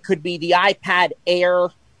 And then it could be the iPad Air,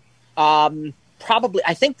 probably,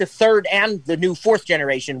 I think the 3rd and the new 4th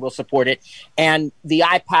generation will support it. And the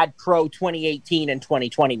iPad Pro 2018 and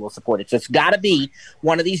 2020 will support it. So it's got to be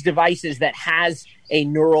one of these devices that has a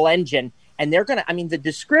neural engine. And they're going to, the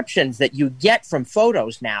descriptions that you get from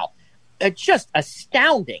photos now are just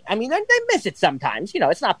astounding. They miss it sometimes.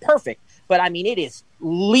 It's not perfect, but it is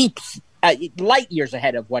leaps light years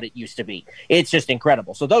ahead of what it used to be. It's just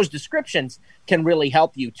incredible. So those descriptions can really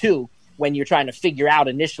help you too when you're trying to figure out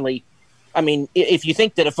initially. If you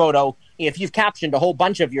think that a photo, if you've captioned a whole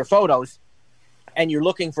bunch of your photos and you're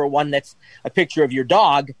looking for one that's a picture of your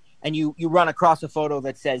dog, and you run across a photo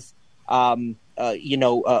that says, a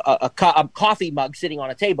coffee mug sitting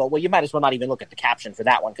on a table, well, you might as well not even look at the caption for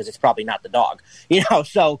that one, because it's probably not the dog.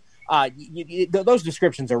 So those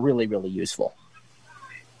descriptions are really, really useful.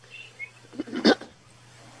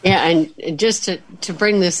 Yeah, and just to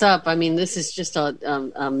bring this up, this is just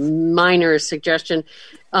a minor suggestion.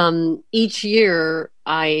 Each year,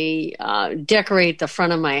 I decorate the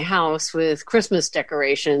front of my house with Christmas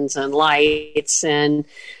decorations and lights, and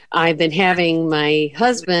I've been having my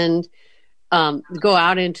husband go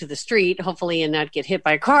out into the street, hopefully, and not get hit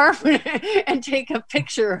by a car, and take a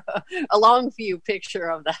long view picture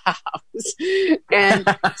of the house.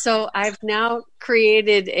 And so I've now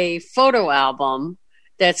created a photo album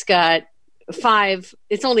that's got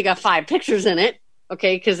it's only got 5 pictures in it,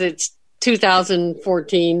 okay, because it's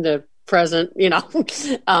 2014 to present,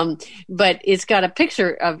 but it's got a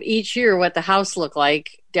picture of each year what the house looked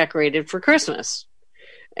like decorated for Christmas.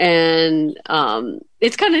 And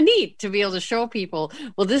it's kind of neat to be able to show people,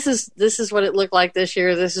 well, this is what it looked like this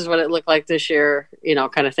year. This is what it looked like this year,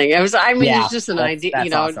 kind of thing. It's just an idea,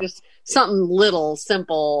 awesome. Just something little,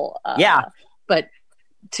 simple. But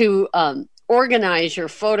to organize your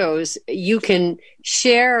photos, you can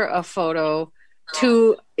share a photo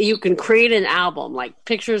you can create an album, like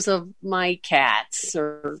pictures of my cats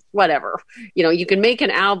or whatever. You can make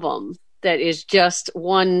an album that is just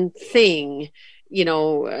one thing,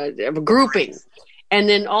 grouping. And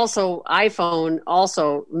then also iPhone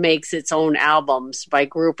also makes its own albums by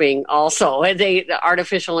grouping also. And the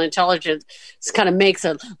artificial intelligence kind of makes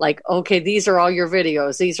it like, okay, these are all your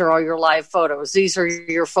videos. These are all your live photos. These are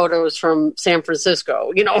your photos from San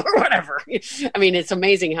Francisco, or whatever. It's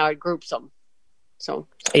amazing how it groups them. So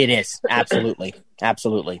it is. Absolutely.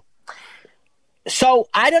 Absolutely. So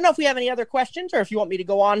I don't know if we have any other questions or if you want me to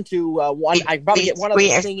go on to one. I probably get one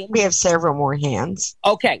other thing in. We have several more hands.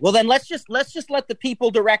 Okay. Well, then let's just let the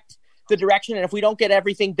people direct the direction. And if we don't get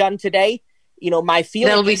everything done today, my feeling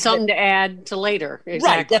that'll be something to add to later.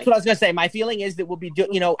 Exactly. Right. That's what I was going to say. My feeling is that we'll be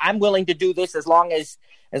I'm willing to do this as long as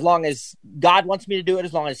God wants me to do it,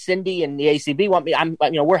 as long as Cindy and the ACB want me.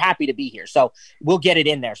 We're happy to be here. So we'll get it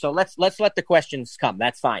in there. So let's let the questions come.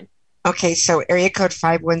 That's fine. Okay, so area code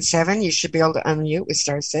 517, you should be able to unmute with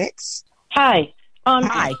 *6. Hi.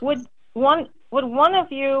 Hi. Would one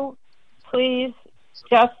of you please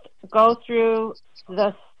just go through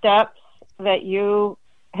the steps that you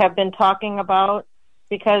have been talking about?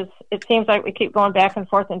 Because it seems like we keep going back and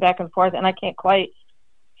forth, and I can't quite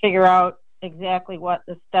figure out exactly what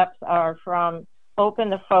the steps are from open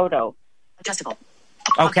the photo. Adjustable.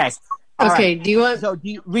 Okay. Okay. Right. Do you want? So,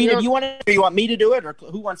 Rita? Do you want to? Do you want me to do it, or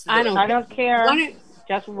who wants to do it? I don't care.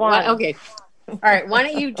 Just one. Okay. All right. Why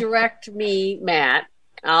don't you direct me, Matt?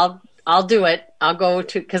 I'll do it. I'll go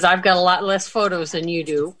to because I've got a lot less photos than you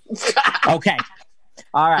do. Okay.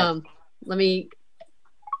 All right. Let me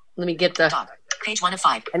get the page 1 of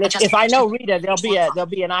 5. And if I know Rita, there'll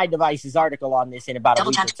be an iDevices article on this in about a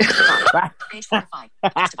week. Page 4 of 5.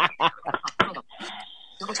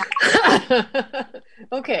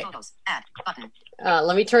 Okay. Photos. Add button.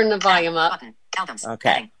 Let me turn the volume up. Button. Albums. Okay.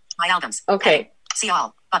 Heading. My albums. Okay. Heading. See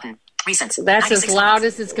all. Button. Recents. That's as loud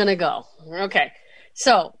as it's going to go. Okay.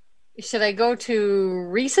 So, should I go to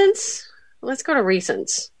recents? Let's go to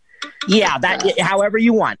recents. Yeah, however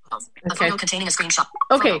you want. A photo containing a screenshot.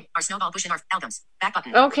 Okay. Photo. Our snowball bush in our albums. Back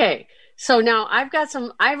button. Okay. So now I've got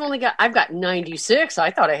 96.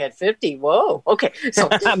 I thought I had 50. Whoa. Okay. So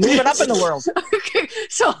move it up in the world. Okay.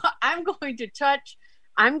 So I'm going to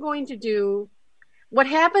do what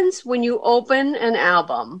happens when you open an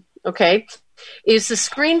album, okay, is the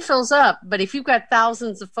screen fills up, but if you've got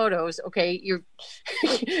thousands of photos, okay,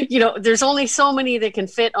 there's only so many that can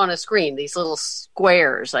fit on a screen. These little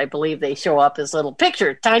squares, I believe they show up as little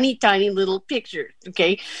pictures, tiny, tiny little pictures,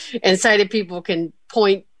 okay? And sighted people can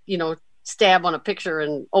point, stab on a picture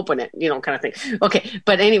and open it, kind of thing. Okay,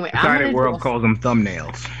 but anyway. The sighted world calls them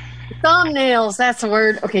thumbnails. Thumbnails, that's the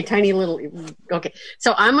word. Okay, tiny little, okay.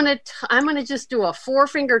 So I'm gonna just do a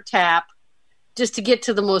 4-finger tap just to get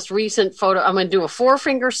to the most recent photo. I'm going to do a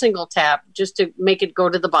 4-finger single tap just to make it go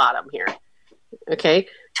to the bottom here. Okay.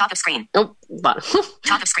 Top of screen. Oh, bottom.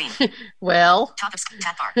 Top of screen. Well. Top of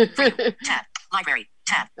tab bar. Freedom. Tab. Library.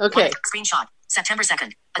 Tab. Okay. Screenshot. September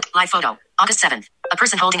 2nd. Live photo. August 7th. A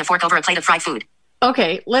person holding a fork over a plate of fried food.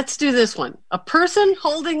 Okay, let's do this one. A person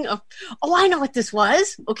holding a. Oh, I know what this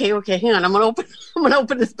was. Okay, hang on. I'm gonna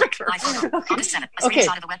open this picture. Live photo. Okay. August 7th. A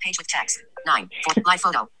screenshot of the web page with text. 9. Live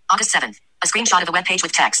photo. August 7th. A screenshot of the web page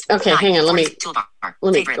with text. Okay, 9. hang on. Let me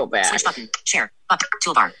favorite, go back. Switch button. Share. Button.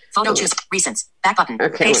 Toolbar. Photo choose. Recents. Back button.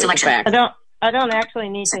 Okay, page selection. Back. I don't actually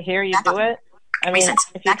need to hear you do it. I mean,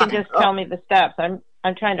 Recents. if you can just tell me the steps. I'm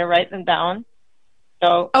trying to write them down.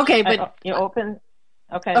 So okay, but you open.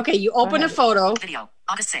 Okay. Okay, you open a photo. Video.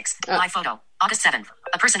 August 6th. Live photo. August 7th.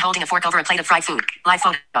 A person holding a fork over a plate of fried food. Live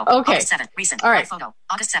photo. Okay. August 7th. Recent. All right. Live photo.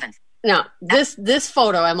 August 7th. Now, this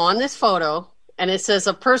photo, I'm on this photo, and it says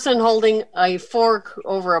a person holding a fork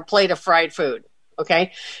over a plate of fried food.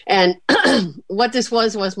 Okay? And what this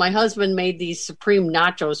was my husband made these supreme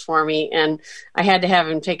nachos for me, and I had to have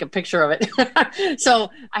him take a picture of it. So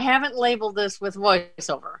I haven't labeled this with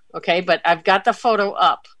voiceover, okay? But I've got the photo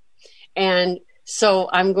up. And so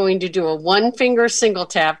I'm going to do a 1-finger single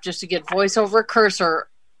tap just to get voiceover cursor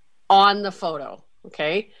on the photo,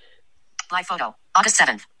 okay? Live photo. August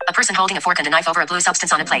 7th. A person holding a fork and a knife over a blue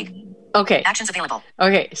substance on a plate. Okay. Actions available.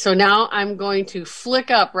 Okay, so now I'm going to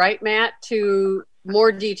flick up, right, Matt, to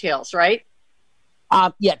more details, right?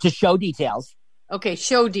 Yeah, to show details. Okay,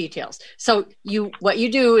 show details. So what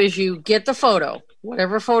you do is you get the photo,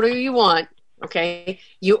 whatever photo you want, okay?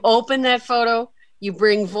 You open that photo. You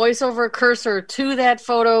bring voiceover cursor to that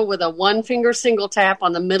photo with a 1-finger single tap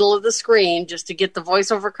on the middle of the screen just to get the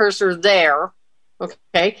voiceover cursor there.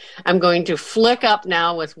 Okay. I'm going to flick up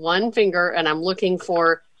now with 1 finger and I'm looking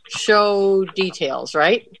for show details,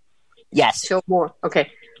 right? Yes. Show more.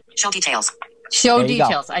 Okay. Show details. Show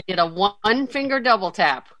details. I did a 1-finger double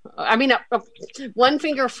tap. I mean, a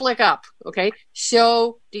 1-finger flick up. Okay.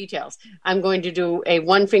 Show details. I'm going to do a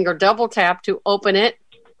 1-finger double tap to open it.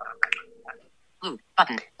 Loop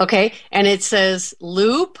button. Okay, and it says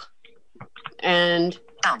loop and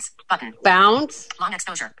bounce button. Bounce. Long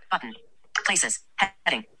exposure button. Places.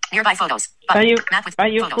 Heading. Nearby photos. Button. Are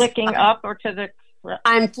you flicking button. up or to the?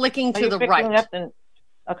 I'm flicking to the right.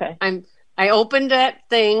 Okay. I'm I opened that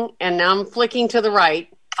thing, and now I'm flicking to the right.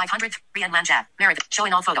 503 and Lanjab. Merit.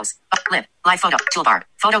 Showing all photos. Live. Live photo. Toolbar.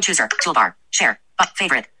 Photo chooser. Toolbar. Share.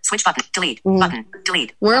 Favorite. Switch button. Delete. Button.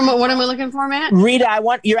 Delete. What am I looking for, Matt?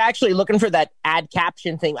 Rita, you're actually looking for that add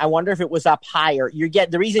caption thing. I wonder if it was up higher.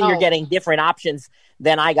 The reason you're getting different options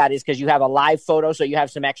than I got is because you have a live photo, so you have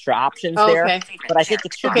some extra options there. Okay. But I think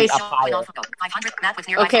it should be up higher.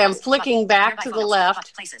 Okay, I'm flicking back to the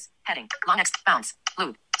left. Places. Heading. Long X. Bounce.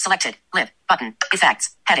 Blue. Selected. Live. Button.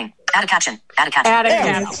 Effects. Heading. Add a caption. Add a caption. Add a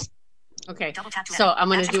caption. Okay. So I'm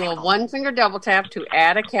going to do a one finger double tap to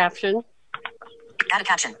add a caption. Add a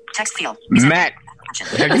caption. Text field. Matt,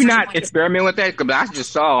 have you not experimented with that? Because I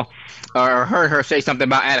just saw or heard her say something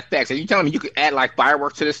about add effects. Are you telling me you could add like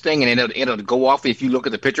fireworks to this thing and it'll go off if you look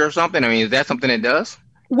at the picture or something? I mean, is that something it does?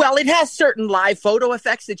 Well, it has certain live photo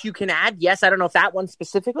effects that you can add. Yes, I don't know if that one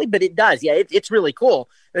specifically, but it does. Yeah, it's really cool.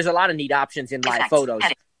 There's a lot of neat options in live photos.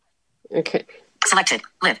 Okay. Selected.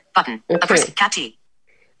 Live. Button. Okay. Cat T.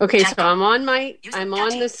 Okay, so I'm on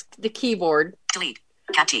the keyboard. Delete.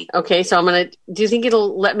 Cat T. Okay, so do you think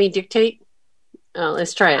it'll let me dictate?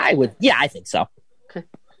 Let's try it. I think so. Okay.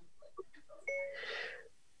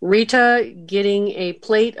 Rita getting a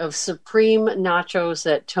plate of supreme nachos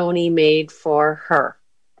that Tony made for her.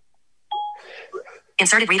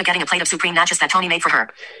 Inserted Rita getting a plate of supreme nachos that Tony made for her.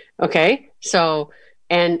 Okay, so,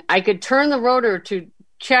 and I could turn the rotor to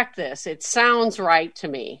check this. It sounds right to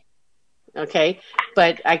me. Okay,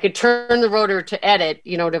 but I could turn the rotor to edit,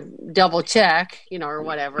 to double check, or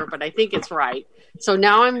whatever, but I think it's right. So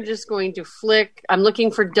now I'm just going to flick. I'm looking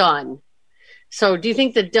for done. So do you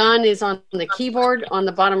think the done is on the keyboard on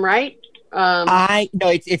the bottom right? No,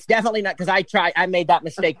 it's definitely not, because I made that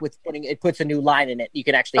mistake with it puts a new line in it. You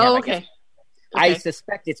can actually have, okay. I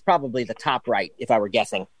suspect it's probably the top right, if I were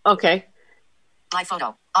guessing. Okay. Live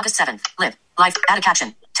photo. August 7th. Live. Live. Add a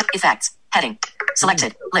caption. Effects. Heading.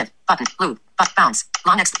 Selected. Live. Button. Blue. Bounce.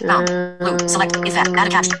 Long X. Bound. Blue. Select. Effect. Add a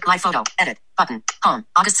caption. Live photo. Edit. Button. Home.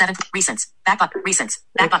 August 7th. Recents. Back button. Recents.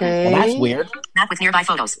 Back button. Well, that's weird. Map with nearby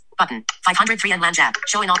photos. Button. 503 and Lanjab.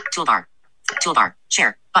 Showing all. Toolbar. Toolbar.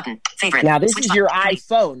 Share. Button. Favorite. Now this Switch is button. your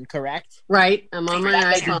iPhone, correct? Right. I'm on my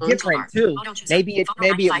iPhone. It's different too. Maybe it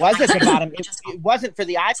was at the bottom. It wasn't for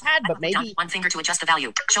the iPad, but maybe one finger to adjust the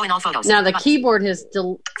value. Showing all photos. Now the keyboard has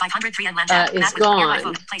 503 and Lanjab. is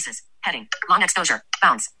gone. Places. Heading. Long exposure.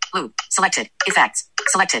 Bounce. Blue. Selected. Effects.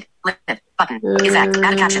 Selected. Live. Button. Effect.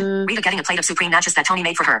 Add a caption. Rita getting a plate of supreme nachos that Tony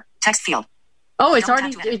made for her. Text field. Oh, it's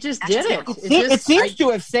already. It just did it. It seems to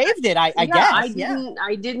have saved it. I guess.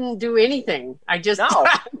 I didn't do anything. I just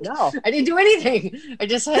no. I didn't do anything. I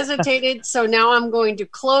just hesitated. So now I'm going to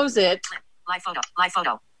close it. Live photo. Live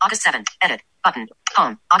photo. August 7th. Edit. Button.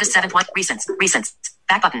 Home. August 7th. One. Recents.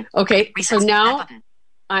 Back button. Okay. Recents, so now back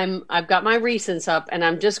button. I've got my recents up, and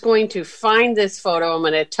I'm just going to find this photo. I'm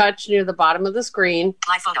going to touch near the bottom of the screen.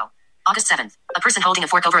 Live photo. August 7th. A person holding a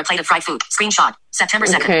fork over a plate of fried food. Screenshot. September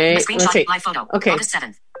 2nd. Okay. Screenshot. Live photo. Okay. August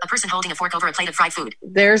 7th. A person holding a fork over a plate of fried food.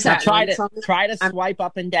 There's that. Try to swipe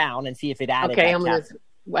up and down and see if it added. Okay, I'm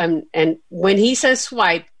gonna. And when he says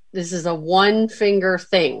swipe, this is a one finger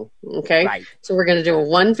thing. Okay. Right. So we're gonna do a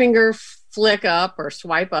one finger flick up or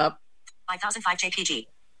swipe up. 5005 JPG.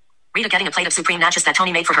 Rita getting a plate of supreme nachos that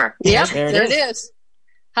Tony made for her. Yep. There it is.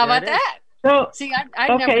 How about that? So see,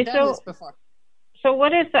 I've never done this before. So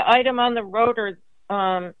what is the item on the rotor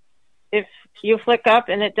if you flick up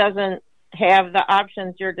and it doesn't have the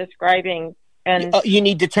options you're describing? And you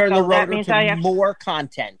need to turn the rotor to more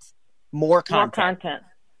content. More content.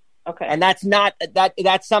 Okay. And that's not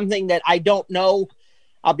that's something that I don't know.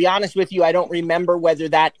 I'll be honest with you. I don't remember whether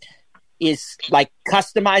that is like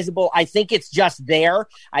customizable. I think it's just there.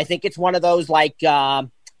 I think it's one of those like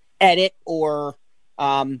edit or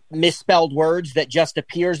misspelled words that just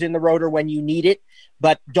appears in the rotor when you need it.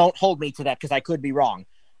 But don't hold me to that because I could be wrong.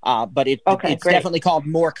 But it's definitely called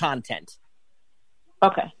more content.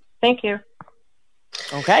 Okay. Thank you.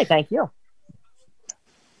 Okay. Thank you.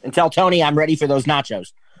 And tell Tony I'm ready for those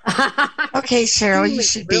nachos. Okay, Cheryl, you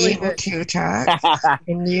should be able to talk.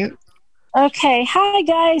 And you? Okay. Hi,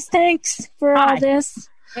 guys. Thanks for all this.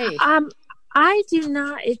 Hey.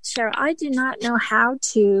 It's Cheryl. I do not know how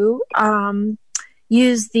to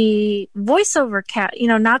use the voiceover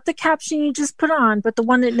not the caption you just put on, but the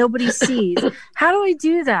one that nobody sees. How do I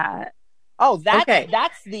do that? Oh,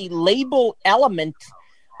 that's the label element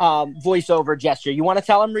voiceover gesture. You want to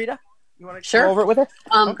tell him, Rita? You want to go over it with her?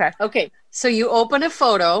 Okay. So you open a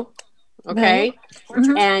photo, okay,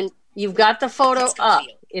 Mm-hmm. and you've got the photo up.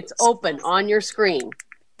 It's open on your screen,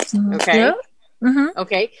 okay? Yeah. Mm-hmm.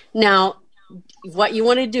 Okay. Now, what you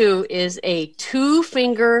want to do is a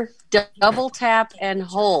 2-finger double tap and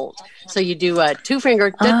hold. So you do a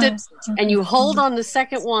 2-finger, and you hold on the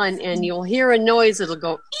second one, and you'll hear a noise. It'll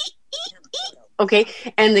go, okay,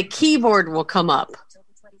 and the keyboard will come up.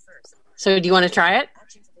 So do you want to try it?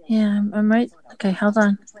 Yeah, I'm right. Okay, hold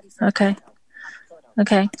on. Okay.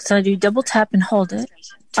 So I do double tap and hold it.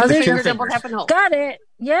 Other finger, double tap and hold. Got it.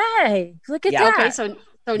 Yay! Look at that. Okay, so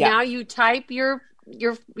now you type your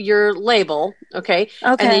label, okay,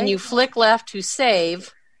 and then you flick left to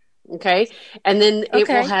save, okay, and then it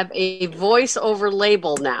will have a voice-over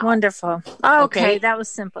label now. Wonderful. Okay, that was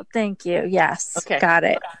simple. Thank you. Yes. Okay. Got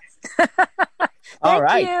it. All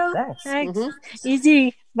right. Thanks. Mm-hmm.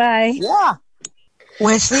 Easy. Bye. Yeah.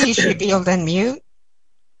 Wesley, you should be able to unmute.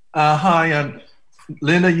 Hi,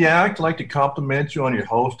 Linda. I'd like to compliment you on your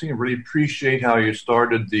hosting. I really appreciate how you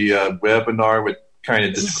started the webinar with kind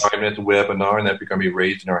of describing it as a webinar, and that we're going to be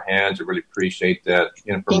raising our hands. I really appreciate that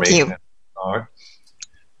information. Thank you.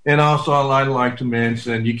 And also, I'd like to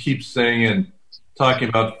mention, you keep saying, talking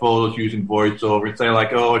about photos using voiceover, and saying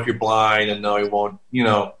like, oh, if you're blind and no, you won't, you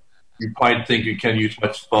probably think you can't use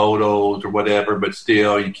much photos or whatever, but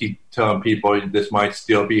still, you keep telling people this might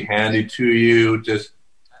still be handy to you.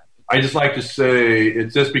 I just like to say,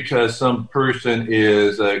 it's just because some person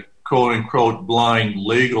is quote unquote blind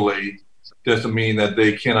legally doesn't mean that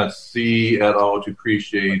they cannot see at all to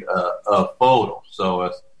appreciate a photo.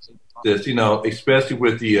 So this, especially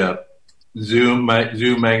with the zoom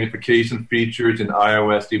magnification features in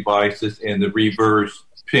iOS devices and the reverse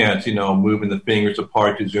pinch, moving the fingers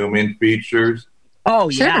apart to zoom in features. Oh,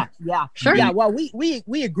 sure. Yeah. Sure. Yeah, well,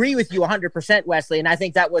 we agree with you 100%, Wesley, and I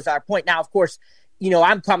think that was our point. Now, of course,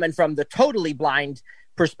 I'm coming from the totally blind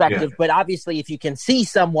perspective, but obviously if you can see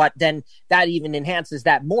somewhat, then that even enhances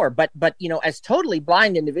that more. But as totally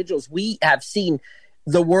blind individuals, we have seen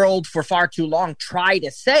the world for far too long try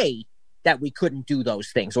to say that we couldn't do those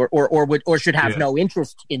things or should have no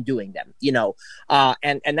interest in doing them,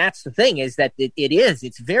 and that's the thing, is that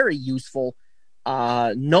it's very useful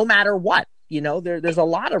no matter what. There's a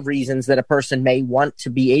lot of reasons that a person may want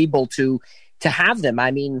to be able to have them.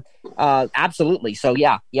 I mean, absolutely. So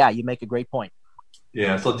yeah, you make a great point.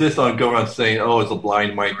 Yeah, so just don't go around saying, oh, as a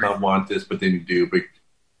blind might not want this, but then you do.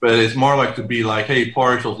 But it's more like to be like, hey,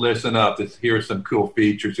 partials, listen up. Here's some cool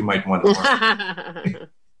features you might want to learn.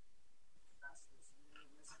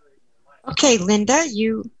 Okay, Linda,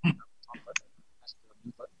 you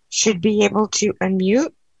should be able to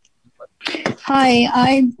unmute.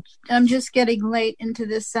 Hi, I'm just getting late into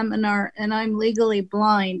this seminar, and I'm legally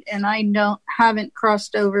blind, and I haven't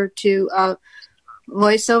crossed over to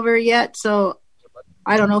VoiceOver yet, so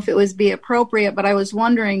I don't know if it would be appropriate, but I was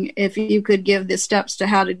wondering if you could give the steps to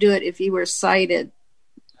how to do it if you were sighted.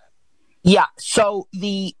 Yeah, so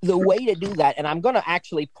the way to do that, and I'm going to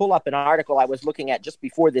actually pull up an article I was looking at just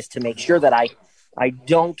before this to make sure that I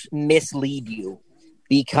don't mislead you,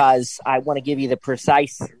 because I want to give you the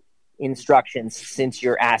precise instructions since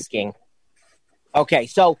you're asking. Okay,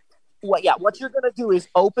 so what you're going to do is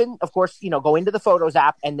open, of course, go into the Photos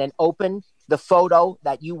app and then open the photo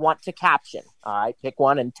that you want to caption. All right, pick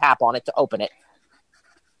one and tap on it to open it.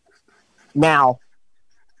 Now,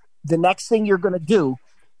 the next thing you're going to do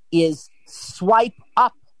is swipe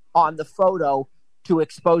up on the photo to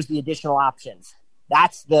expose the additional options.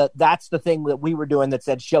 That's the thing that we were doing that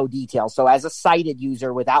said show details. So as a sighted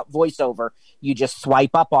user without VoiceOver, you just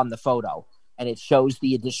swipe up on the photo and it shows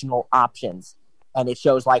the additional options, and it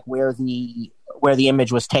shows like where the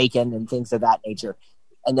image was taken and things of that nature.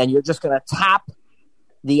 And then you're just going to tap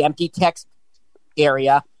the empty text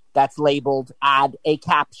area that's labeled add a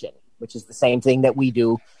caption, which is the same thing that we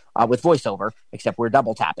do with VoiceOver, except we're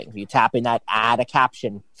double tapping. You tap in that add a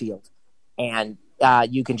caption field, and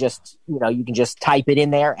you can just type it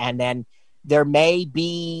in there, and then there may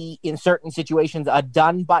be, in certain situations, a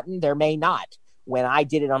done button. There may not. When I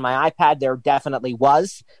did it on my iPad, there definitely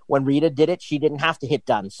was. When Rita did it, she didn't have to hit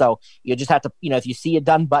done. So you just have to, if you see a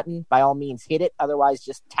done button, by all means hit it. Otherwise,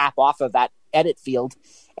 just tap off of that edit field,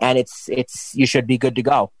 and you should be good to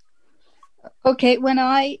go. Okay, when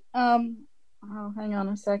I hang on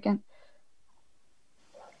a second.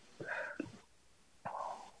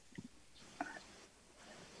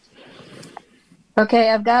 Okay,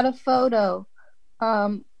 I've got a photo.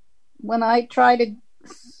 When I try to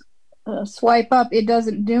swipe up, it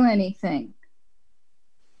doesn't do anything.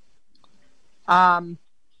 Let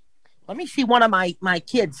me see one of my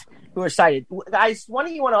kids who are sighted. Guys, one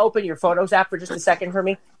of you want to open your Photos app for just a second for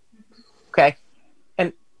me? Okay.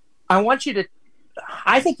 And I want you to,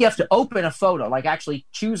 I think you have to open a photo, like actually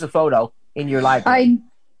choose a photo in your library.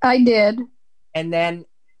 I did. And then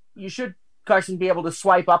you should, Carson, be able to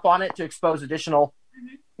swipe up on it to expose additional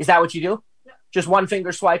Is that what you do? No. Just one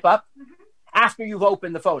finger swipe up? Mm-hmm. After you've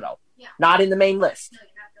opened the photo? Yeah. Not in the main list? No,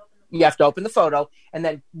 you have to open the photo, and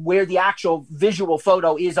then where the actual visual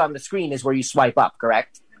photo is on the screen is where you swipe up,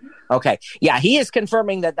 correct? Mm-hmm. Okay. Yeah, he is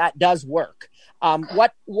confirming that does work.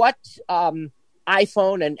 What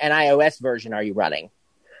iPhone and iOS version are you running?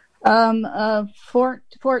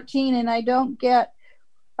 14, and I don't get.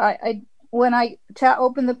 When I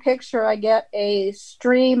open the picture, I get a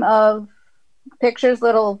stream of pictures,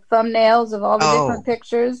 little thumbnails of all the different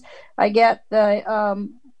pictures. I get the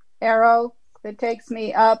arrow that takes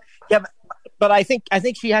me up. Yeah, but I think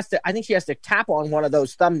she has to tap on one of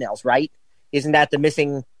those thumbnails, right? Isn't that the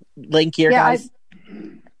missing link here, guys?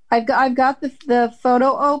 I've got the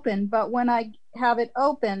photo open, but when I have it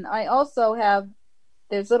open, I also have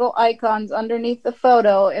there's little icons underneath the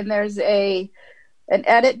photo, and there's an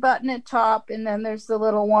edit button at top, and then there's the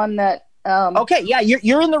little one that. Okay, yeah,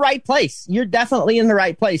 you're in the right place. You're definitely in the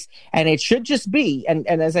right place, and it should just be. And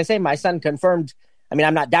as I say, my son confirmed. I mean,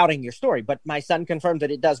 I'm not doubting your story, but my son confirmed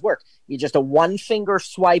that it does work. You just a one finger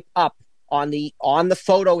swipe up on the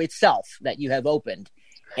photo itself that you have opened.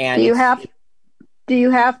 And do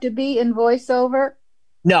you have to be in VoiceOver?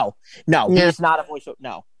 No, it's not a VoiceOver.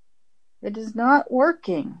 No, it is not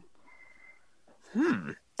working.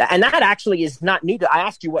 And that actually is not new to. I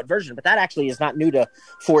asked you what version, but that actually is not new to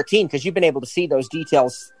 14 because you've been able to see those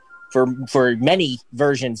details for many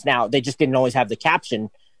versions now. They just didn't always have the caption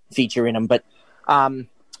feature in them, but. I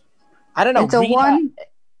don't know. It's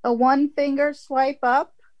a one finger swipe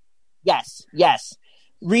up. Yes.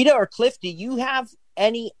 Rita or Cliff, do you have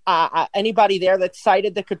anybody there that's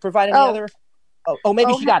cited that could provide any other?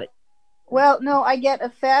 Maybe she got it. Well, no, I get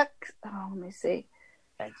effects. Let me see.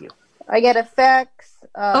 Thank you. I get effects.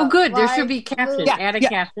 Good. There should be caption. Add a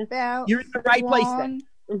caption. You're in the right place then.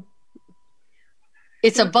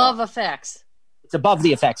 It's above effects. It's above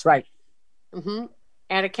the effects, right? Mm-hmm.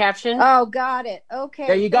 Add a caption. Oh, got it. Okay.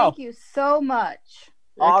 There you go. Thank you so much.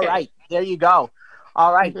 All right. There you go.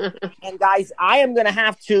 All right. And guys, I'm going to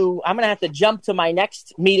have to jump to my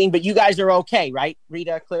next meeting, but you guys are okay, right?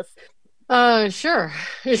 Rita, Cliff? Sure.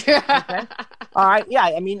 Okay. All right. Yeah.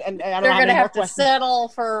 I mean, and I don't they're going to have to settle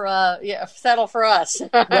for us.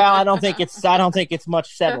 Well, I don't think it's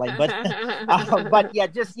much settling, but yeah,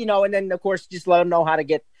 just, and then of course, just let them know how to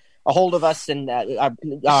get a hold of us and our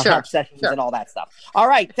help sessions and all that stuff. All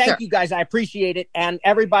right. Thank you guys. I appreciate it. And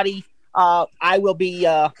everybody, I will be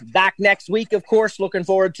back next week, of course. Looking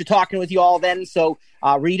forward to talking with you all then. So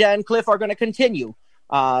Rita and Cliff are going to continue.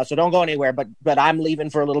 So don't go anywhere, but I'm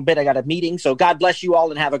leaving for a little bit. I got a meeting. So God bless you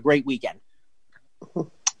all and have a great weekend.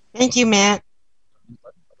 Thank you, Matt.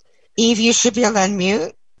 Eve, you should be able to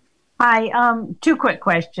unmute. Hi, two quick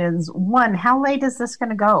questions. One, how late is this going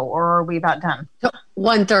to go, or are we about done?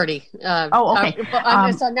 1:30. Okay.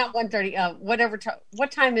 So not 1:30.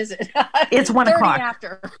 What time is it? It's 1 o'clock.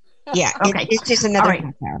 After. Yeah. Okay. It's just another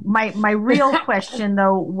half hour. My real question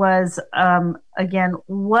though was again,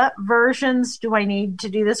 what versions do I need to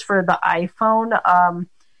do this for the iPhone?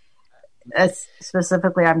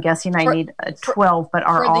 Specifically, I'm guessing I need a 12, but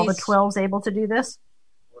are all the 12s able to do this?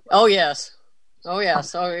 Oh yes.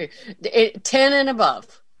 So 10 and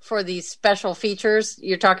above for these special features.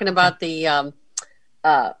 You're talking about the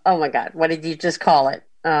oh my God, what did you just call it?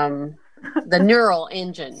 The neural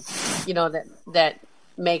engine, that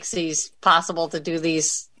makes these possible to do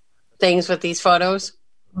these things with these photos.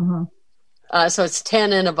 Uh-huh. So it's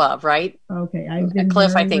 10 and above, right? Okay, I've been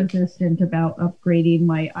very resistant about upgrading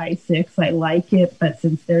my i6. I like it, but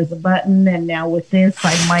since there's a button, and now with this,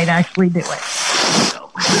 I might actually do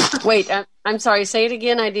it. Wait, I'm sorry. Say it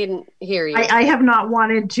again. I didn't hear you. I have not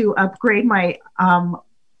wanted to upgrade my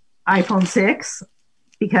iPhone 6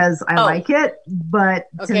 because I like it, but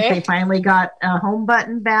since they finally got a home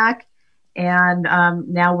button back, and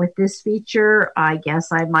now with this feature, I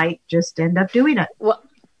guess I might just end up doing it. Well,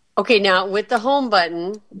 okay, now with the home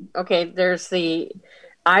button, there's the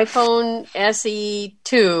iPhone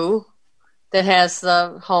SE2 that has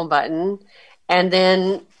the home button, and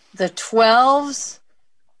then the 12s,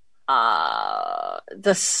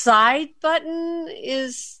 the side button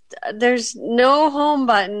there's no home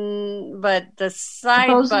button, but the side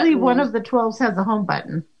supposedly button. One of the 12s has a home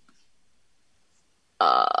button.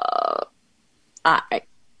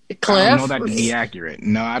 Cliff? I don't know that to be accurate.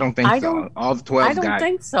 No, I don't think so. All the 12s I don't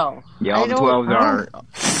think so. Yeah, all the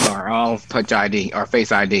 12s are all Touch ID or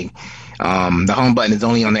Face ID. The home button is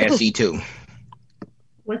only on the SE2.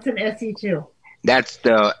 What's an SE2? That's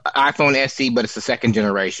the iPhone SE, but it's the second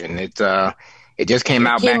generation. It just came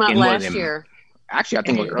out back in last year. Actually, I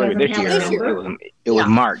think it was earlier this year. It was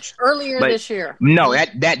March. Earlier this year. No,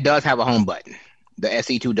 that does have a home button. The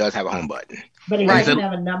SE2 does have a home button. But it doesn't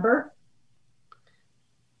have a number?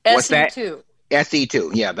 What's that? SE2.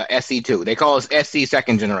 SE2, yeah, the SE2. They call it SE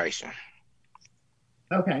second generation.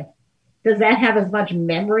 Okay. Does that have as much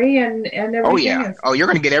memory and everything? Oh, yeah. Oh, you're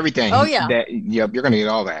going to get everything. Oh, yeah. Yep, you're going to get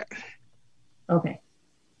all that. Okay.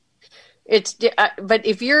 It's but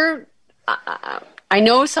if you're, I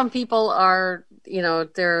know some people are,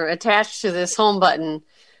 they're attached to this home button,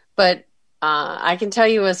 but I can tell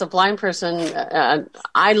you as a blind person,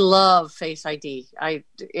 I love Face ID. It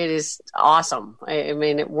is awesome. I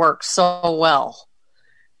mean, it works so well.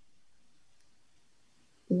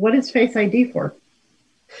 What is Face ID for?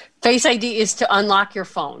 Face ID is to unlock your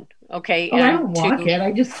phone. Okay. Oh, I don't lock it.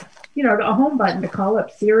 I just, a home button to call up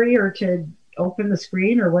Siri or to open the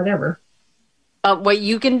screen or whatever. Well,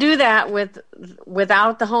 you can do that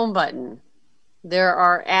without the home button. There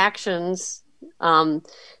are actions,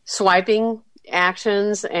 swiping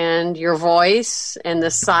actions, and your voice, and the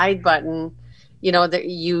side button. That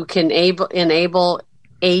you can enable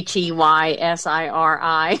HEYSIRI.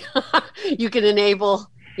 You can enable,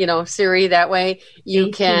 Siri that way. You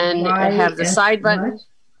can have the side button.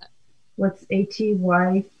 What's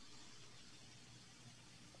ATY?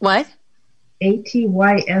 What?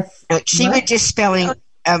 ATYS. She was just spelling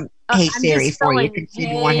Hey Siri for you because she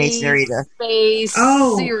didn't want Hey Siri to. Space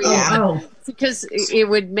Siri. Because it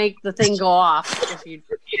would make the thing go off if you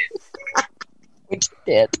Which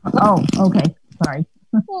did. Oh, okay. Sorry.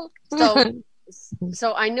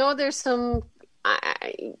 So I know there's some.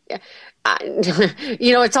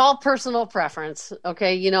 It's all personal preference.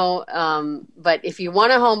 Okay, but if you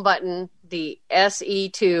want a home button, the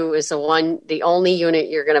SE2 is the only unit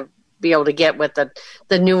you're going to be able to get with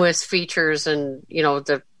the newest features and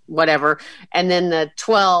the whatever. And then the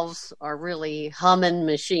 12s are really humming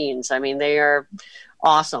machines. I mean, they are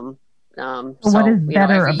awesome. What is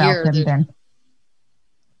better about them then?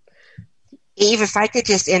 Eve, if I could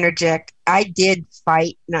just interject, I did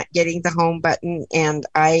fight not getting the home button, and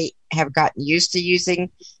I have gotten used to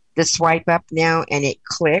using the swipe up now, and it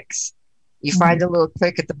clicks. You find a little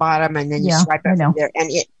click at the bottom, and then you swipe up from there.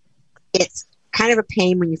 And it's kind of a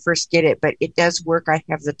pain when you first get it, but it does work. I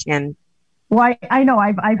have the 10. Well, I know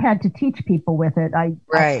I've had to teach people with it.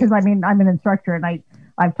 Because I'm an instructor, and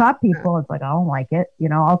I've taught people. It's like I don't like it.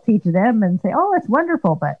 I'll teach them and say, "Oh, it's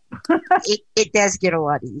wonderful," but it does get a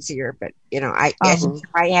lot easier. But if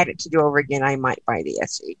I had it to do over again, I might buy the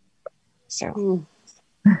SE. So.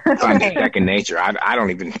 Find it second nature. I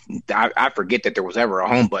don't even. I forget that there was ever a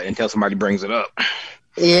home button until somebody brings it up.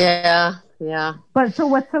 Yeah. But so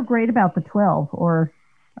what's so great about the 12? Or,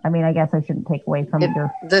 I guess I shouldn't take away from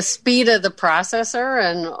the speed of the processor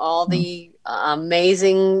and all the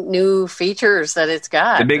amazing new features that it's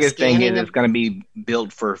got. The biggest thing is it's going to be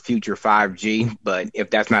built for future 5G, but if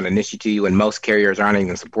that's not an issue to you and most carriers aren't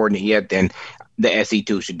even supporting it yet, then the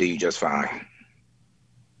SE2 should do you just fine.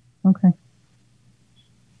 Okay.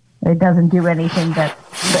 It doesn't do anything that the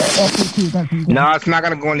SE2 doesn't do. No, it's not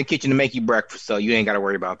going to go in the kitchen to make you breakfast, so you ain't got to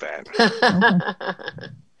worry about that.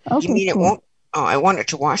 Okay. You mean it won't? Oh, I want it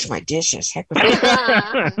to wash my dishes. Heck with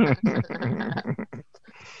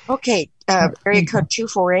Okay, area code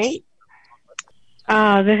 248.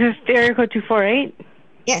 This is area code 248.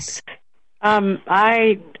 Yes.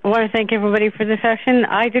 I want to thank everybody for the session.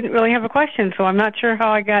 I didn't really have a question, so I'm not sure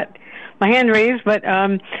how I got my hand raised, but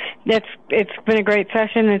it's been a great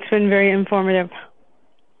session. It's been very informative.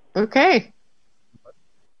 Okay,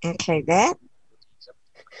 that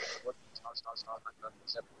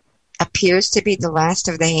appears to be the last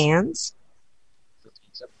of the hands.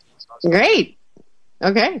 Great.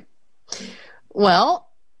 Okay. Well,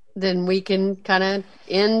 then we can kind of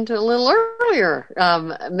end a little earlier.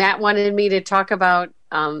 Matt wanted me to talk about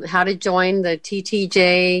how to join the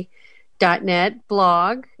ttj.net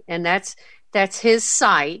blog, and that's his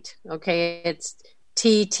site. Okay, it's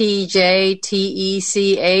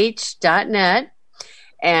ttjtech.net,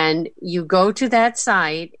 and you go to that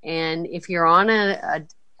site, and if you're on a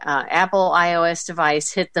Apple iOS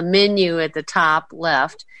device, hit the menu at the top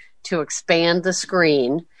left to expand the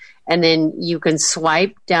screen, and then you can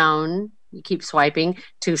swipe down, you keep swiping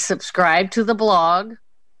to subscribe to the blog.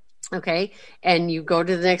 Okay, and you go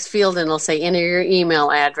to the next field and it'll say enter your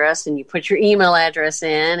email address, and you put your email address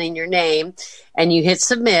in and your name, and you hit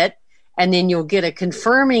submit, and then you'll get a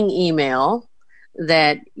confirming email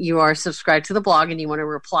that you are subscribed to the blog, and you want to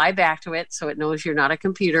reply back to it so it knows you're not a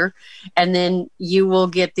computer, and then you will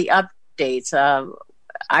get the updates.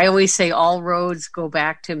 I always say all roads go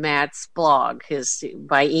back to Matt's blog,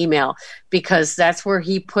 by email, because that's where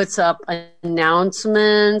he puts up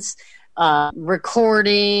announcements,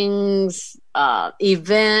 recordings,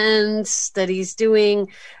 events that he's doing,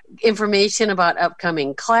 information about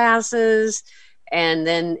upcoming classes. And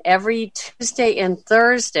then every Tuesday and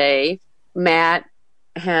Thursday, Matt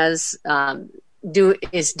is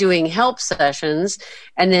doing help sessions.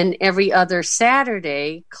 And then every other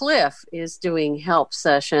Saturday, Cliff is doing help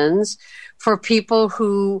sessions for people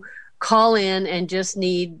who call in and just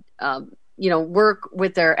need work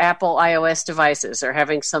with their Apple iOS devices. They're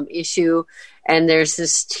having some issue, and there's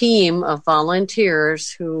this team of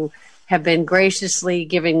volunteers who have been graciously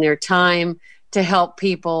giving their time to help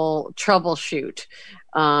people troubleshoot.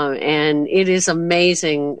 And it is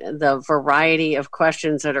amazing the variety of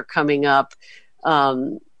questions that are coming up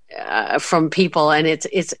from people, and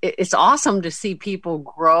it's awesome to see people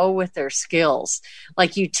grow with their skills.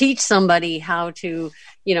 Like, you teach somebody how to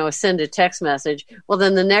send a text message. Well,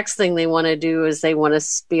 then the next thing they want to do is they want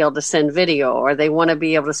to be able to send video, or they want to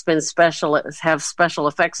be able to have special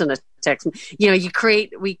effects in a text.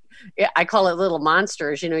 I call it little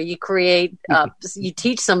monsters. You create, you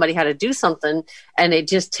teach somebody how to do something, and it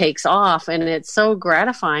just takes off. And it's so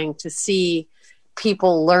gratifying to see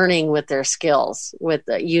people learning with their skills with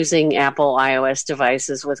using Apple iOS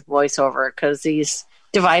devices with VoiceOver, because these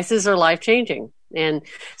devices are life-changing. And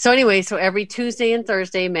so anyway, every Tuesday and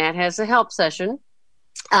Thursday, Matt has a help session,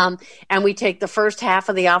 and we take the first half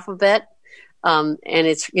of the alphabet, and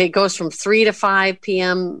it goes from 3 to 5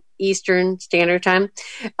 p.m. Eastern Standard Time.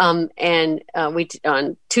 And we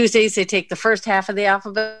on Tuesdays they take the first half of the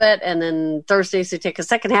alphabet, and then Thursdays they take a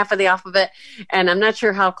second half of the alphabet. And I'm not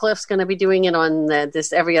sure how Cliff's going to be doing it on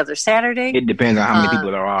this every other Saturday. It depends on how many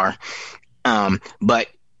people there are. But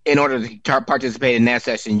in order to participate in that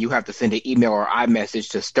session, you have to send an email or iMessage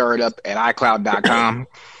to stirredup@icloud.com.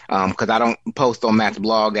 Because I don't post on Matt's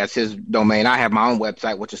blog. That's his domain. I have my own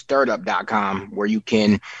website, which is stirredup.com, where you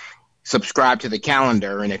can subscribe to the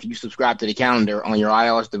calendar. And if you subscribe to the calendar on your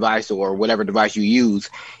iOS device or whatever device you use,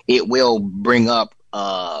 it will bring up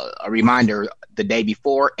a reminder the day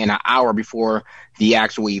before and an hour before the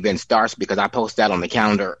actual event starts, because I post that on the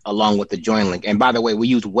calendar along with the join link. And by the way, we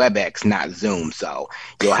use WebEx, not Zoom. So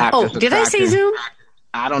you'll have to subscribe. Did I say Zoom?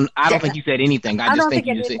 I don't think you said anything. I just think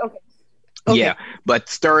you said. Okay. Yeah, but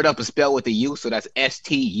Stir It Up is spelled with a U, so that's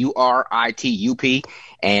STURITUP.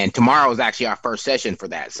 And tomorrow is actually our first session for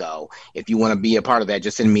that. So if you want to be a part of that,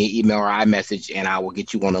 just send me an email or iMessage, and I will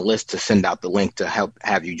get you on the list to send out the link to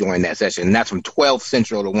have you join that session. And that's from 12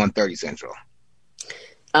 Central to 1:30 Central.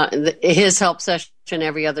 His help session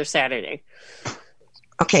every other Saturday.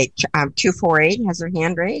 Okay, 248 has her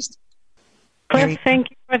hand raised. Cliff, thank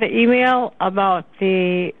you for the email about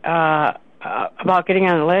the about getting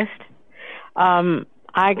on the list.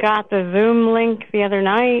 I got the Zoom link the other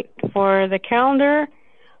night for the calendar,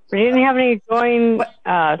 but I didn't have any thing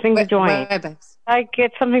to join. WebEx. I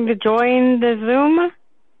get something to join the Zoom?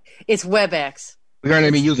 It's WebEx. We're going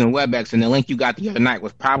to be using WebEx, and the link you got the other night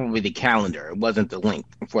was probably the calendar. It wasn't the link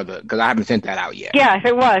because I haven't sent that out yet. Yes,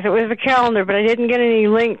 it was. It was the calendar, but I didn't get any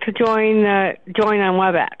link to join on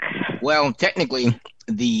WebEx. Well, technically,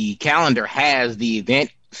 the calendar has the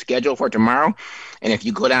event scheduled for tomorrow, and if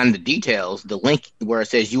you go down to details, the link where it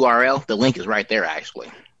says URL, the link is right there,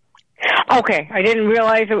 actually. Okay, I didn't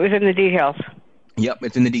realize it was in the details. Yep,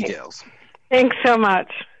 it's in the details. Thanks so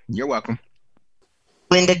much. You're welcome.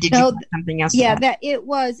 Linda, did you have something else? Yeah, that it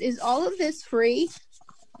was. Is all of this free?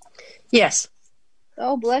 Yes.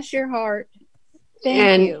 Oh, bless your heart.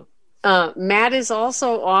 Thank you. Matt is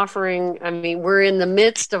also offering, we're in the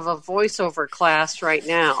midst of a voiceover class right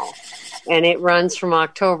now, and it runs from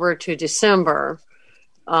October to December.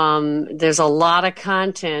 There's a lot of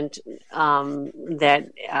content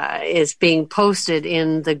that is being posted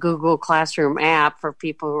in the Google Classroom app for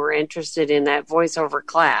people who are interested in that voiceover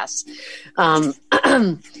class. And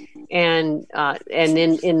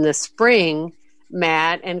in the spring,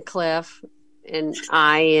 Matt and Cliff and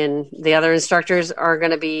I and the other instructors are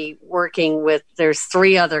going to be working with, there's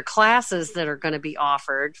 3 other classes that are going to be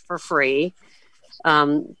offered for free.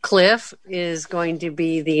 Cliff is going to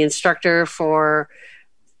be the instructor for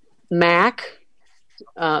Mac,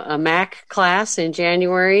 a Mac class in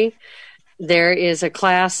January. There is a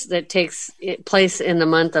class that takes place in the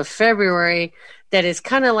month of February that is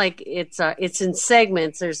kind of like, it's in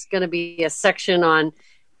segments. There's going to be a section on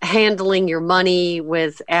handling your money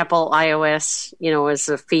with Apple iOS, as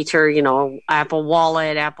a feature, Apple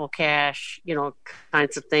Wallet, Apple Cash,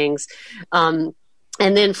 kinds of things. And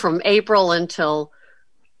then from April until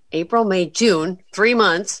May, June, 3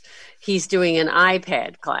 months, he's doing an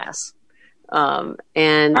iPad class. And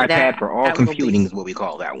iPad for all computing is what we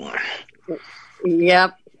call that one.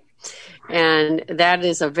 Yep. And that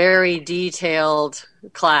is a very detailed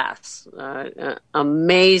class,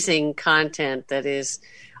 amazing content that is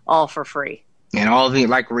all for free. And all the,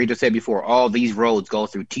 like Rita said before, all these roads go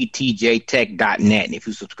through ttjtech.net. And if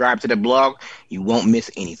you subscribe to the blog, you won't miss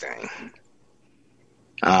anything.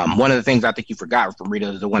 One of the things I think you forgot from Rita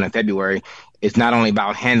is the one in February. It's not only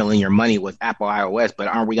about handling your money with Apple iOS, but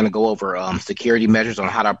aren't we going to go over security measures on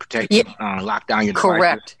how to protect, lock down your devices?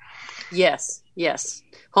 Correct. Yes.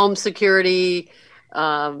 Home security.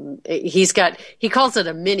 He calls it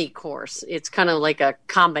a mini course. It's kind of like a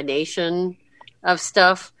combination of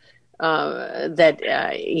stuff that,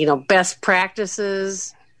 best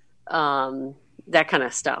practices, that kind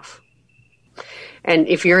of stuff. And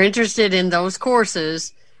if you're interested in those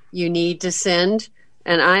courses, you need to send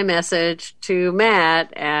an iMessage to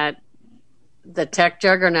Matt at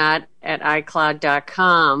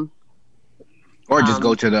thetechjuggernaut@icloud.com. Or just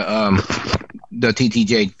go to the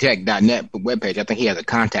ttjtech.net webpage. I think he has a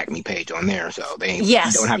contact me page on there, so you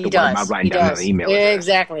don't have to worry about writing down another email address.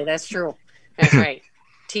 Exactly, that's true. That's right.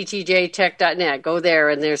 ttjtech.net. Go there,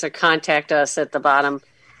 and there's a contact us at the bottom,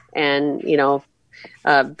 and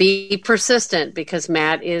be persistent because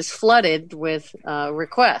Matt is flooded with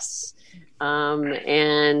requests.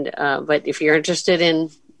 But if you're interested in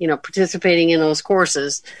participating in those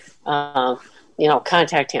courses,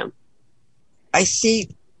 contact him. I see.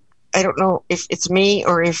 I don't know if it's me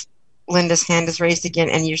or if Linda's hand is raised again,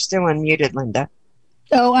 and you're still unmuted, Linda.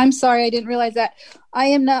 Oh, I'm sorry. I didn't realize that. I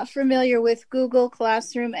am not familiar with Google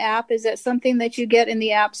Classroom app. Is that something that you get in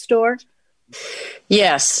the App Store?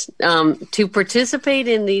 Yes. To participate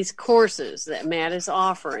in these courses that Matt is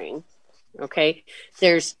offering,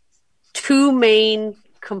 there's two main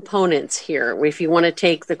components here if you want to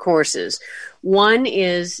take the courses. One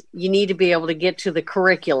is you need to be able to get to the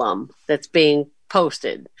curriculum that's being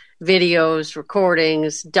posted. Videos,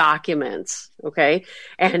 recordings, documents,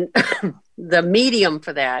 And the medium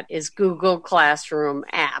for that is Google Classroom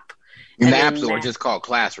app. And the App Store is just called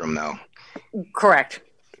Classroom, though. Correct.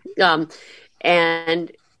 And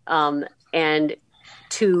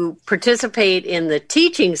to participate in the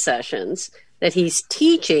teaching sessions that he's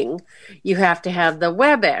teaching, you have to have the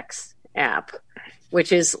WebEx app,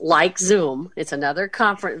 which is like Zoom. It's another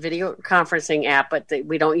video conferencing app, but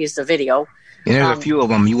we don't use the video. And there's a few of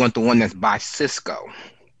them. You want the one that's by Cisco.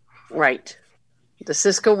 Right. The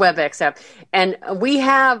Cisco WebEx app. And we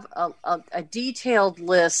have a detailed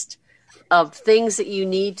list of things that you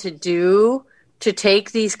need to do to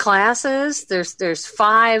take these classes. There's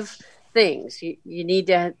 5 things. You need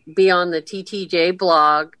to be on the TTJ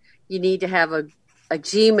blog. You need to have a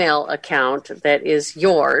Gmail account that is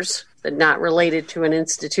yours, but not related to an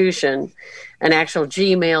institution, an actual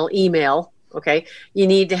Gmail email. You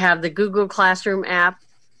need to have the Google Classroom app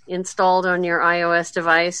installed on your iOS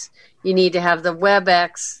device. You need to have the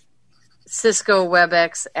Cisco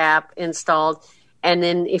WebEx app installed. And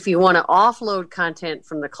then if you want to offload content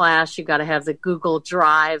from the class, you got to have the Google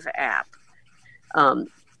Drive app,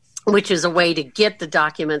 which is a way to get the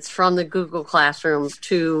documents from the Google Classroom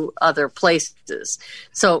to other places.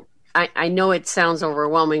 So I know it sounds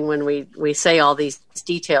overwhelming when we say all these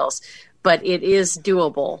details, but it is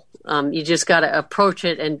doable. You just got to approach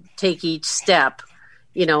it and take each step,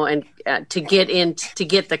 and to get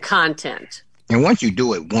the content. And once you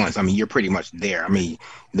do it once, you're pretty much there.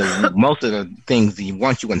 Most of the things,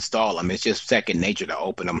 once you install them, it's just second nature to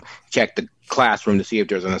open them. Check the classroom to see if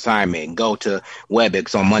there's an assignment. Go to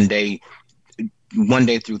WebEx on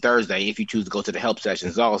Monday through Thursday if you choose to go to the help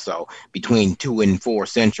sessions also, between 2 and 4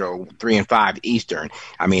 Central, 3 and 5 Eastern.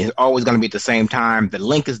 It's always going to be at the same time. The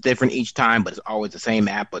link is different each time, but it's always the same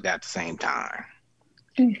app, but at the same time.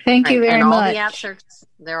 Thank you very much. All the apps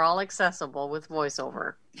they're all accessible with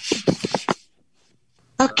VoiceOver.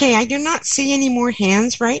 Okay, I do not see any more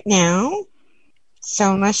hands right now.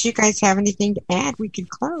 So unless you guys have anything to add, we can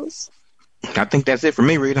close. I think that's it for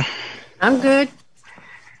me, Rita. I'm good.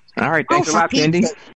 All right. Thanks a lot, Cindy.